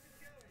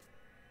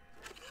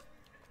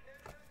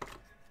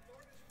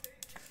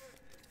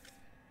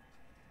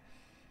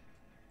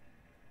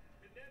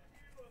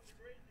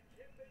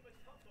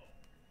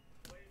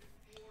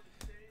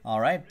 All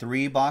right,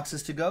 3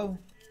 boxes to go.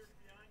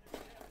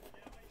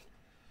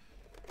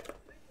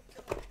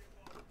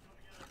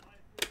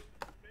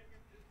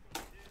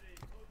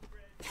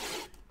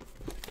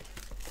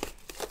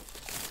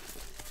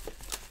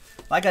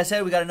 Like I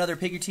said, we got another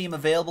Pick Your Team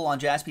available on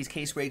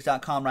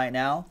jaspyscasebreaks.com right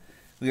now.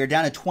 We are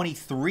down to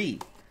 23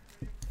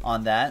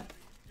 on that.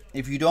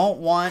 If you don't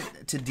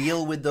want to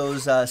deal with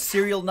those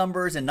serial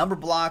numbers and number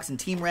blocks and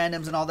team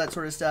randoms and all that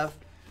sort of stuff,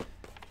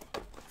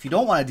 if you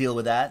don't want to deal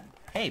with that,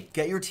 hey,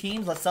 get your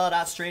teams. Let's sell it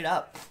out straight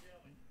up.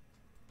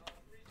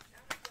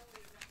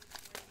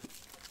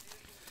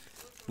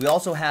 We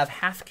also have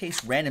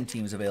half-case random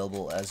teams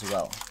available as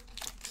well.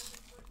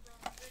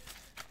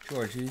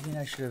 George, do you think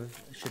I should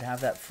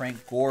have that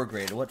Frank Gore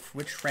graded?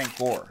 Which Frank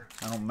Gore?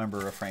 I don't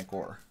remember a Frank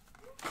Gore.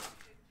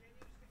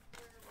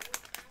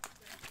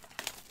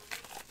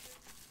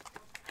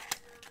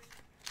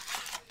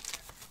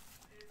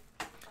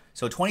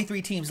 So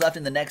 23 teams left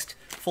in the next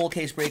full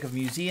case break of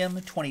Museum.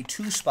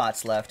 22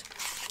 spots left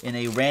in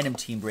a random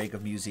team break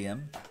of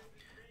Museum.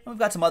 And we've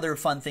got some other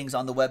fun things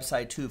on the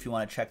website too if you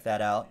want to check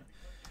that out.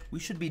 We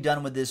should be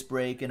done with this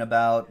break in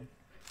about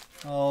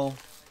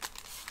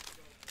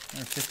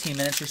 15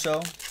 minutes or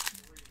so.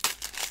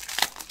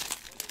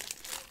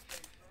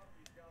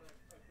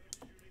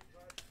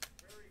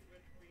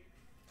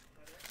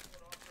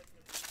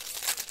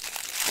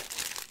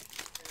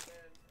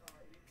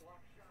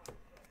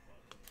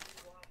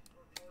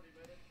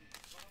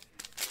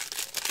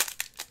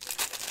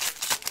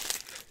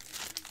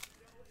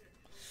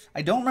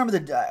 I don't remember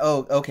the...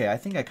 Oh, okay. I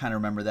think I kind of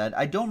remember that.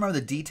 I don't remember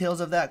the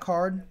details of that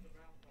card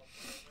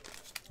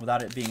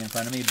without it being in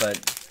front of me,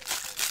 but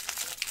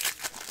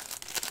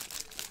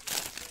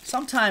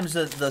sometimes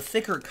the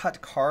thicker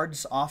cut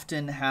cards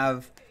often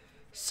have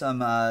some...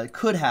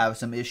 could have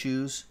some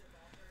issues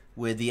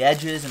with the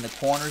edges and the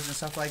corners and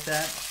stuff like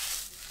that.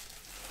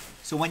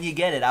 So when you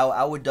get it,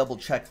 I would double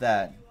check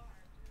that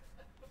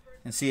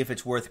and see if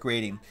it's worth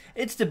grading.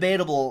 It's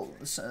debatable.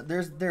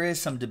 There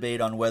is some debate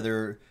on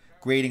whether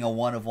grading a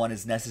 1 of 1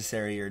 is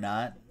necessary or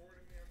not.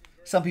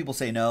 Some people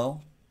say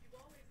no.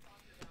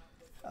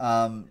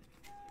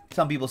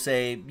 Some people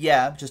say,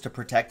 yeah, just to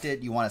protect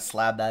it. You want to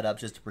slab that up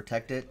just to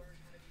protect it.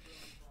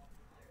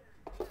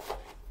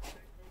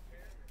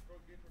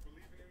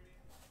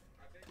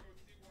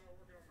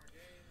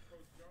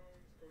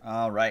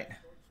 All right.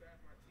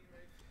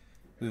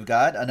 We've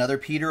got another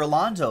Peter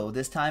Alonso.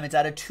 This time it's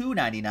out of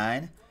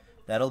 $2.99.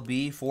 That'll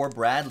be for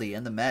Bradley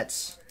and the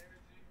Mets.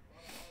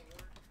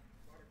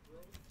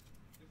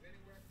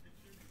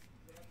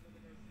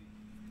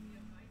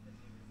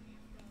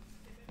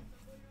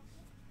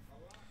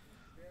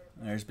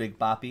 There's Big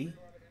Boppy.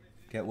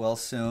 Get well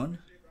soon.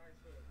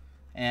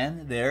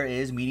 And there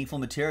is Meaningful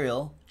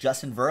Material,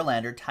 Justin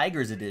Verlander,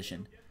 Tigers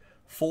Edition.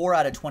 4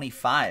 out of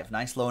 25.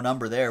 Nice low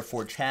number there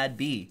for Chad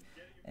B.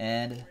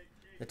 and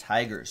the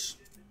Tigers.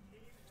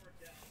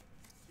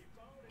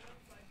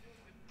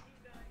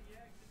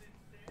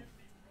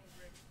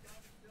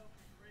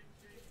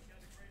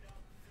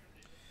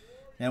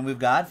 And we've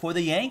got for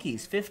the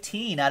Yankees,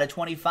 15 out of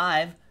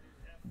 25,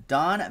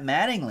 Don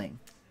Mattingly.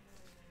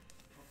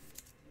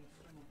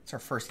 It's our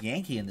first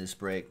Yankee in this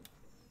break.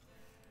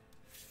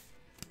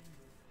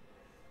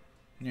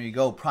 And there you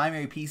go.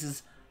 Primary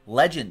Pieces,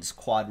 Legends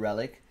Quad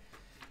Relic.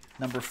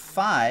 Number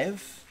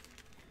 5,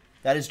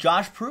 that is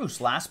Josh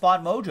Proust, Last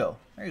Spot Mojo.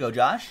 There you go,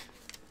 Josh.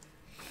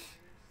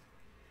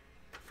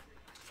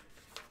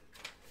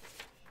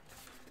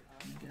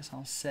 I guess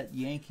I'll set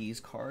Yankees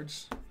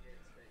cards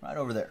right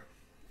over there.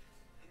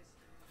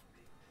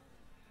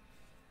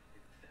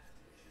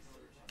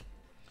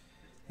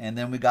 And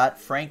then we got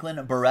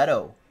Franklin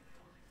Barreto.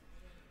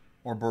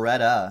 Or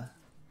Beretta.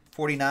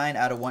 49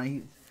 out of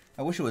 1.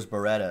 I wish it was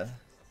Beretta.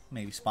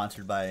 Maybe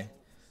sponsored by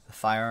a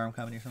firearm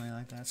company or something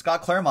like that.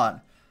 Scott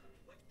Claremont.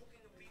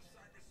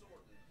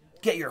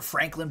 Get your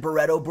Franklin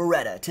Barreto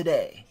Beretta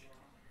today.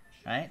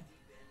 Right?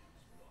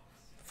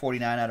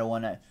 49 out of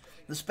 1.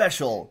 The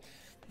special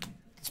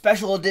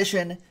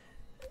edition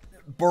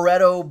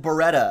Barreto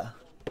Beretta.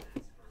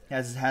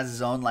 Has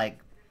his own like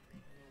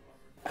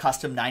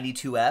custom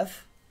 92F.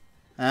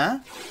 Huh?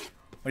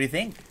 What do you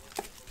think,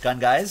 gun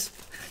guys?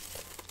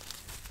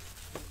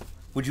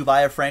 Would you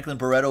buy a Franklin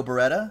Barreto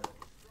Beretta?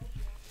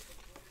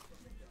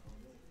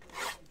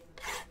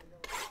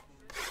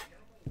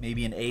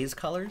 Maybe in A's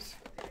colors?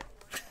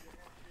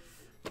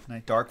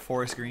 Nice dark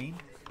forest green.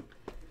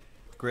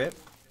 Grip.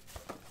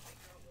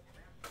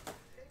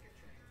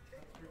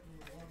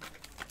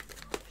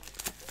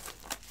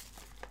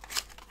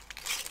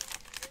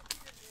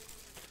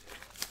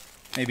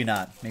 Maybe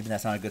not. Maybe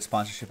that's not a good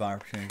sponsorship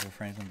opportunity for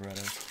Franklin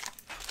Barreto.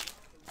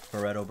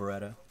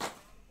 Barreto.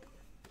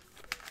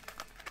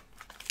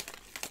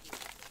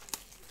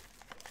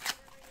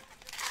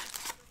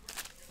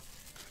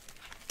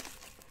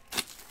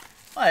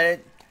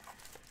 But,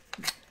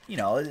 you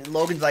know,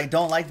 Logan's like,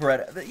 don't like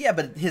Barreto. Yeah,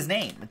 but his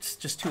name, it's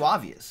just too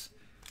obvious.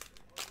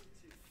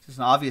 It's just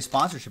an obvious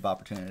sponsorship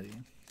opportunity.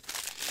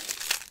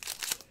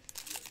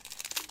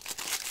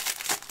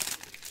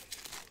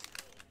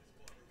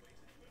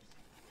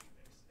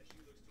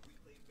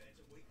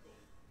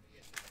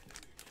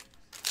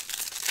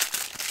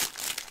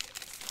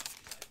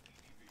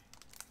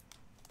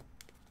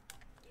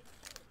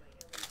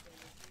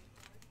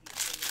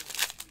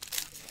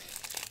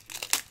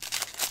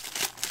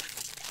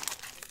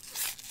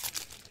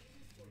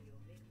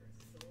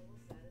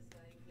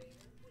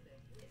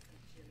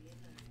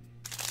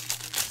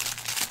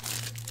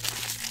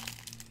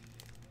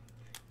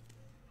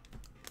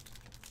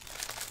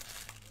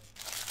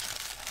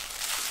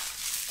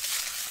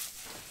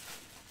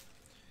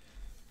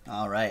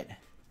 All right.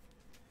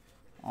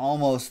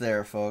 Almost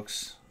there,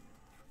 folks.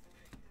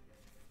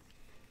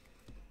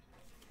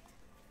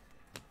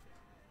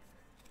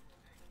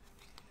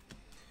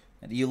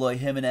 And Eloy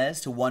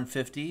Jimenez to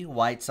 150,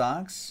 White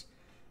Sox.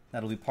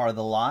 That'll be part of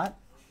the lot.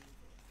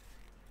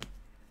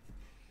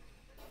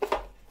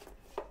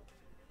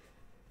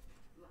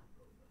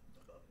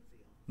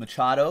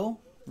 Machado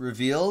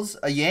reveals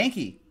a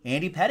Yankee,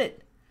 Andy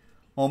Pettitte.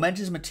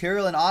 Momentous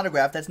material and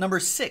autograph. That's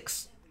number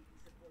 6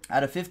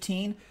 out of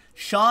 15.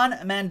 Sean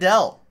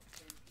Mandel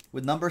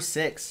with number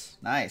 6.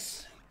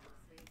 Nice.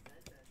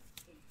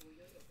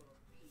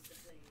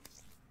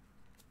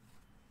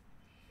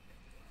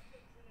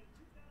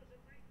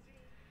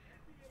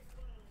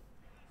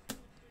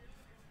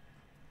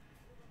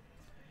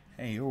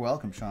 Hey, you're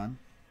welcome, Sean.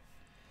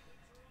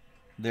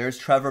 There's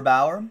Trevor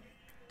Bauer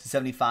to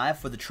 75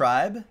 for the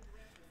Tribe.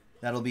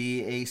 That'll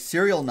be a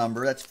serial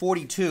number. That's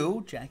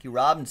 42. Jackie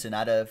Robinson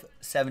out of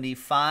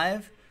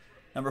 75.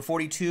 Number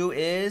 42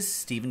 is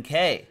Stephen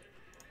K.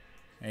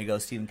 There you go,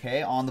 Stephen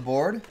K. on the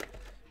board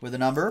with a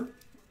number.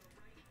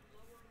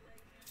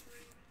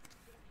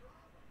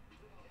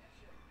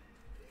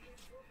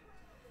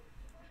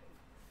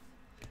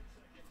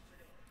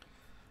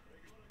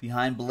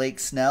 Behind Blake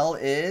Snell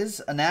is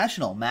a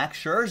National, Max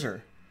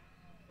Scherzer.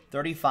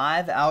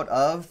 35 out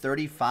of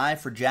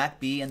 35 for Jack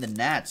B and the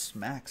Nats.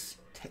 Max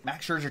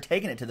Scherzer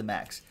taking it to the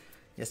max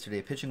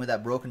yesterday, pitching with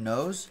that broken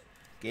nose.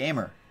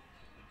 Gamer.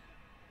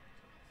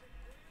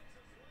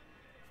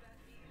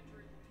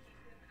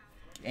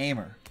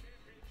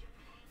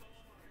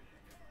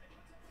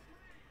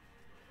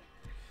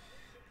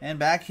 And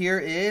back here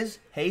is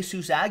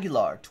Jesus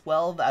Aguilar,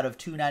 12 out of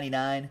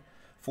 299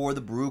 for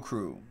the Brew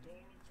Crew.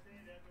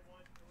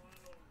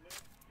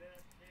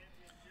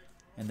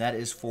 And that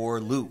is for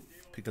Lou.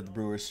 Picked up the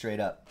Brewers straight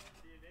up.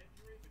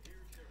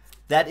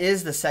 That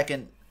is the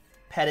second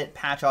Pettitte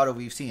patch auto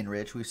we've seen,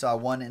 Rich. We saw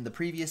one in the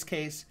previous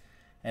case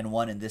and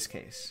one in this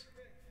case.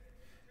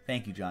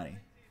 Thank you, Johnny.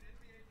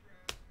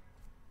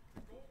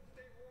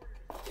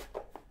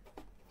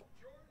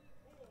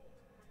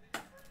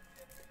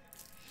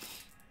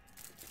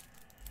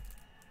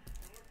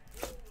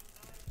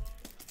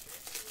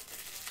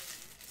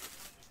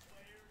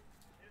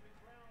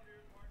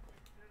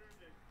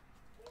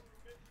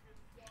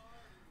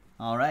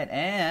 All right,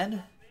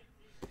 and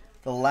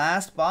the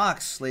last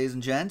box, ladies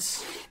and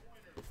gents.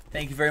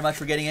 Thank you very much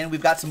for getting in.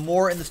 We've got some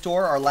more in the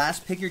store. Our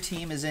last Pick Your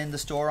Team is in the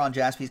store on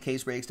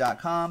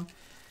jaspyscasebreaks.com.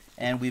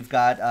 And we've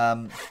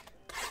got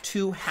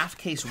 2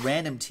 half-case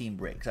random team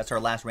breaks. That's our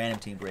last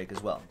random team break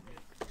as well.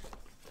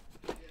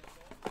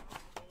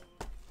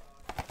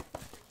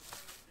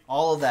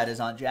 All of that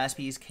is on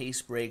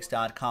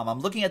jaspyscasebreaks.com.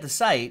 I'm looking at the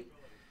site.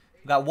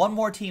 We've got one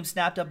more team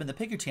snapped up in the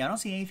Pick Your Team. I don't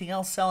see anything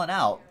else selling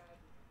out.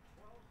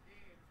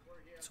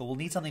 So we'll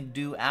need something to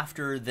do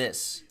after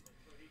this.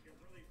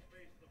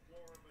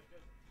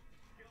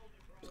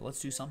 So let's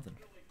do something.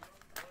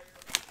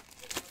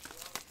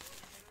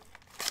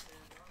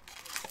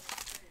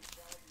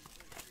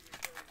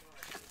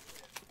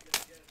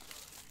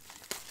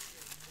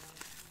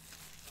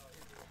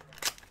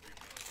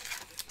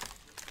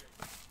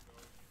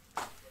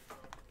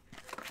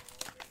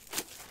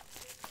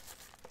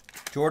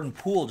 Jordan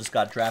Poole just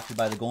got drafted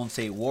by the Golden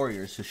State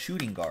Warriors to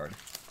shooting guard.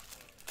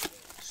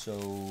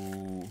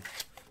 So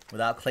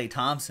without Klay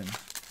Thompson,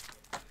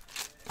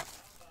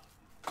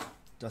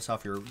 dust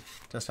off your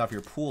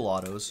pool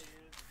autos,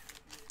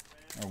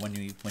 or when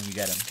you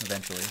get them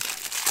eventually.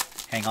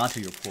 Hang on to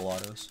your pool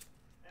autos.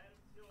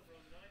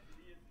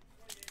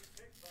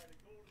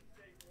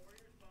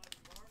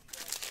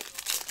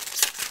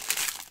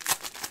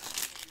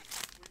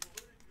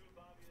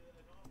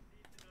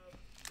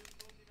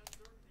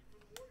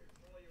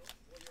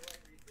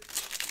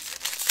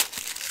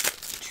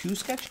 Two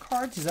sketch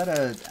cards? Is that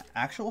an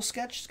actual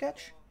sketch?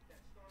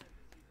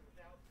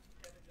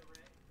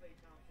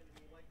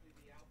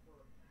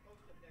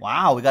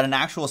 Wow, we got an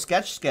actual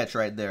sketch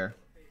right there.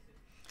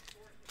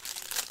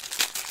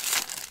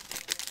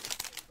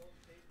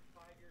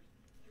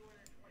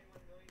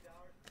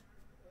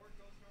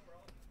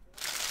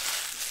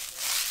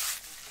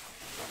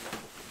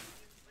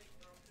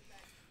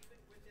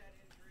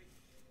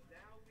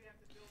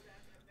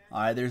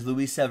 All right, there's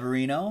Luis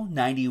Severino,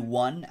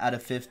 91 out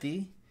of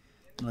 50.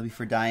 That'll be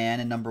for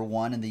Diane and number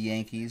 1 in the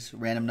Yankees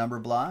random number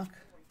block.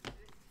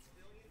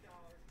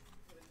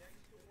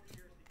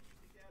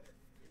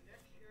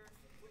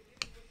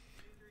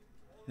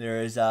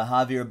 There is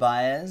Javier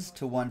Baez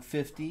to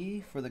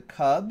 150 for the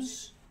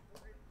Cubs.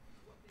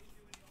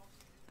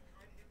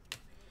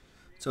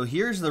 So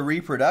here's the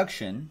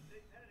reproduction.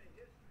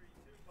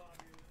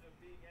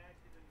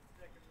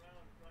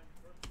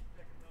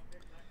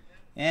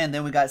 And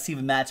then we got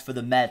Steven Matz for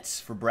the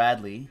Mets for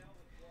Bradley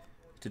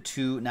to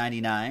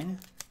 299.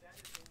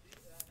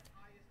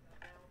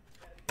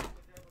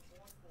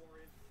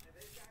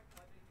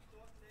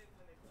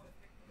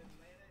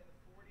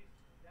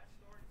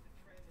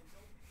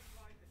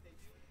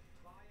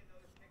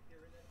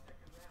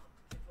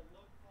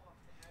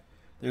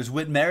 There's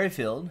Whit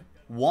Merrifield,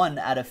 1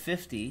 out of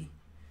 50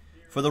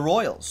 for the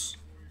Royals.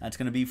 That's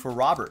going to be for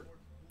Robert.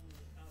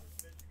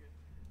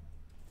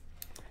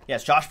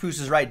 Yes, Josh Proust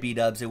is right,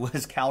 B-dubs. It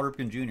was Cal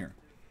Ripken Jr.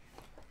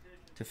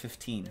 to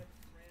 15. It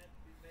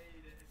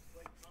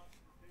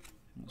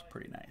was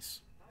pretty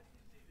nice.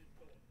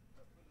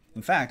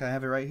 In fact, I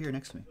have it right here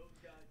next to me.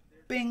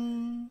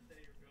 Bing!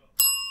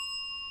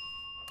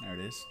 There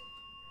it is.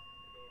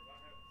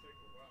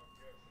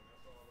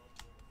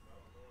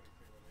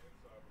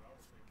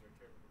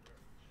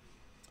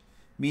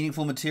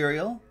 Meaningful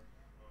material.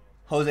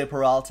 Jose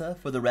Peralta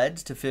for the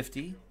Reds to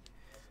 50.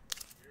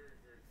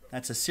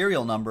 That's a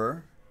serial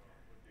number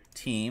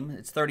team.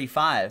 It's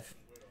 35.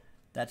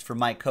 That's for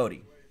Mike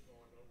Cody.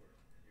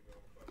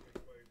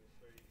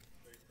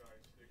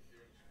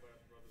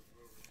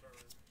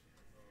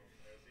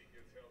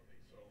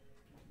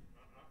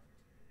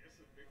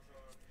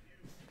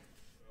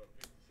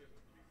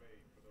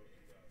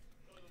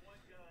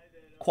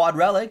 Quad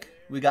relic,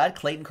 we got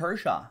Clayton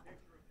Kershaw,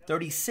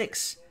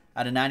 36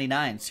 out of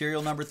 99.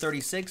 Serial number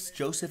 36,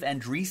 Joseph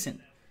Andreessen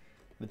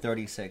with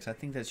 36. I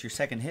think that's your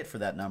second hit for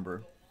that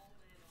number.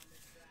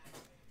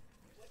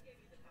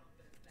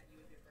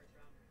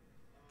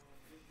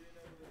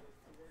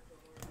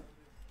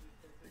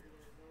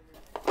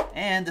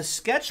 And the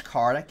sketch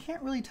card, I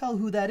can't really tell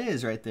who that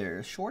is right there.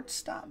 A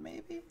shortstop,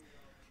 maybe?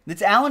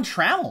 It's Alan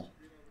Trammell.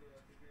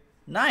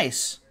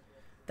 Nice.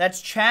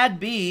 That's Chad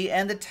B.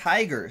 and the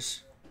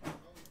Tigers.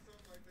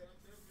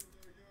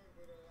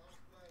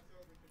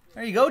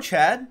 There you go,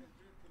 Chad.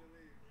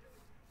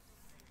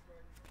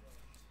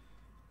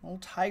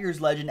 Old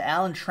Tigers legend,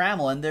 Alan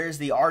Trammell. And there's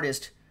the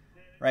artist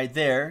right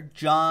there,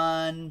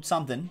 John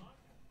something.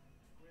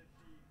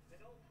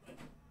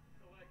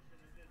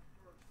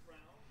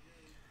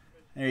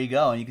 There you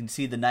go. And you can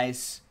see the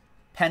nice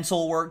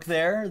pencil work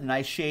there, the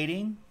nice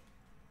shading.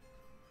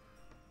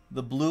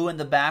 The blue in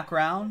the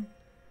background.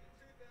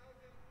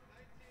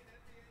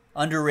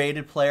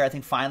 Underrated player. I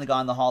think finally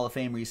got in the Hall of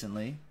Fame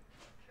recently.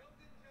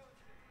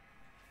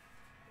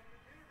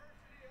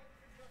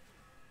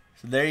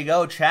 So there you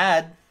go,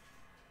 Chad.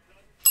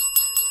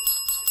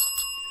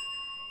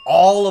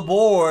 All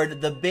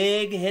aboard the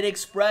Big Hit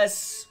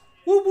Express.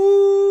 Whoop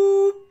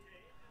whoop.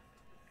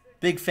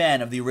 Big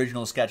fan of the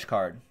original sketch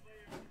card.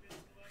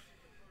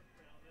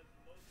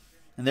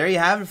 And there you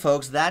have it,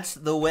 folks. That's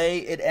the way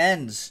it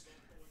ends.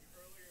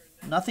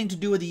 Nothing to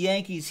do with the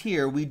Yankees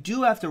here. We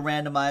do have to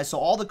randomize. So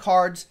all the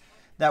cards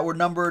that were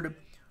numbered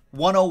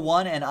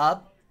 101 and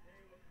up,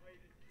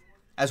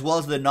 as well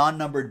as the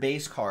non-numbered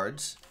base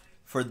cards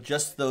for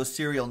just those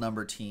serial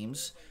number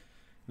teams.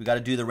 We got to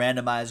do the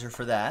randomizer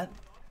for that.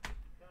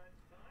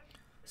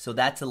 So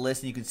that's a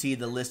list, and you can see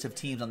the list of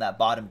teams on that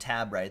bottom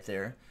tab right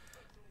there.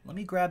 Let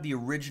me grab the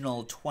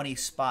original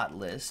 20-spot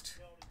list.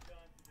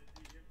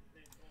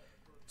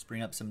 Let's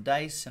bring up some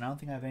dice, and I don't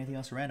think I have anything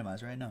else to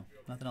randomize, right? No,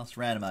 nothing else to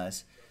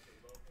randomize.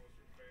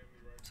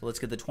 So let's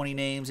get the 20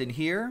 names in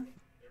here.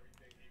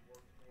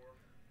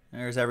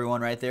 There's everyone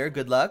right there.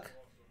 Good luck.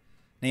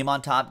 Name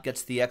on top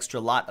gets the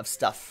extra lot of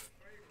stuff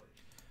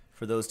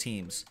for those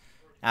teams.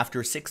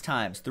 After 6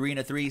 times, 3 and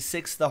a 3,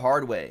 6 the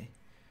hard way.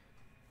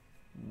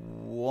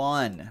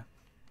 1,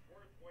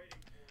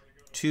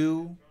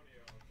 2,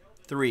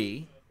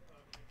 3,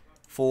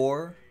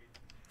 4,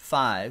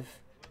 5,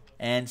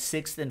 and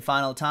 6th and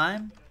final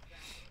time.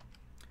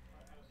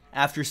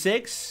 After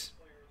 6,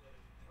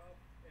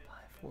 5,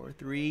 4,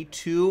 3,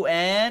 2,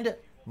 and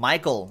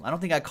Michael. I don't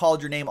think I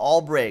called your name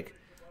all break,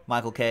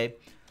 Michael K.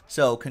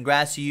 So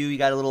congrats to you. You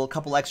got a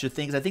couple extra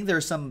things. I think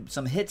there's some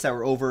hits that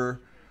were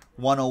over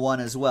 101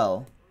 as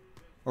well,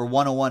 or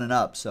 101 and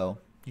up. So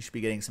you should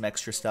be getting some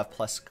extra stuff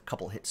plus a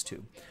couple hits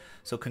too.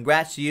 So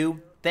congrats to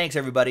you. Thanks,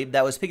 everybody.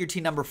 That was figure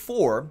team number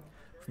 4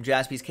 from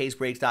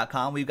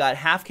JaspysCaseBreaks.com. We've got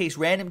half-case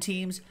random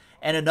teams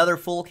and another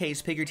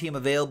full-case figure team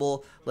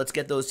available. Let's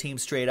get those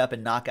teams straight up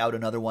and knock out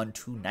another one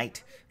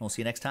tonight. And we'll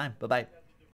see you next time. Bye-bye.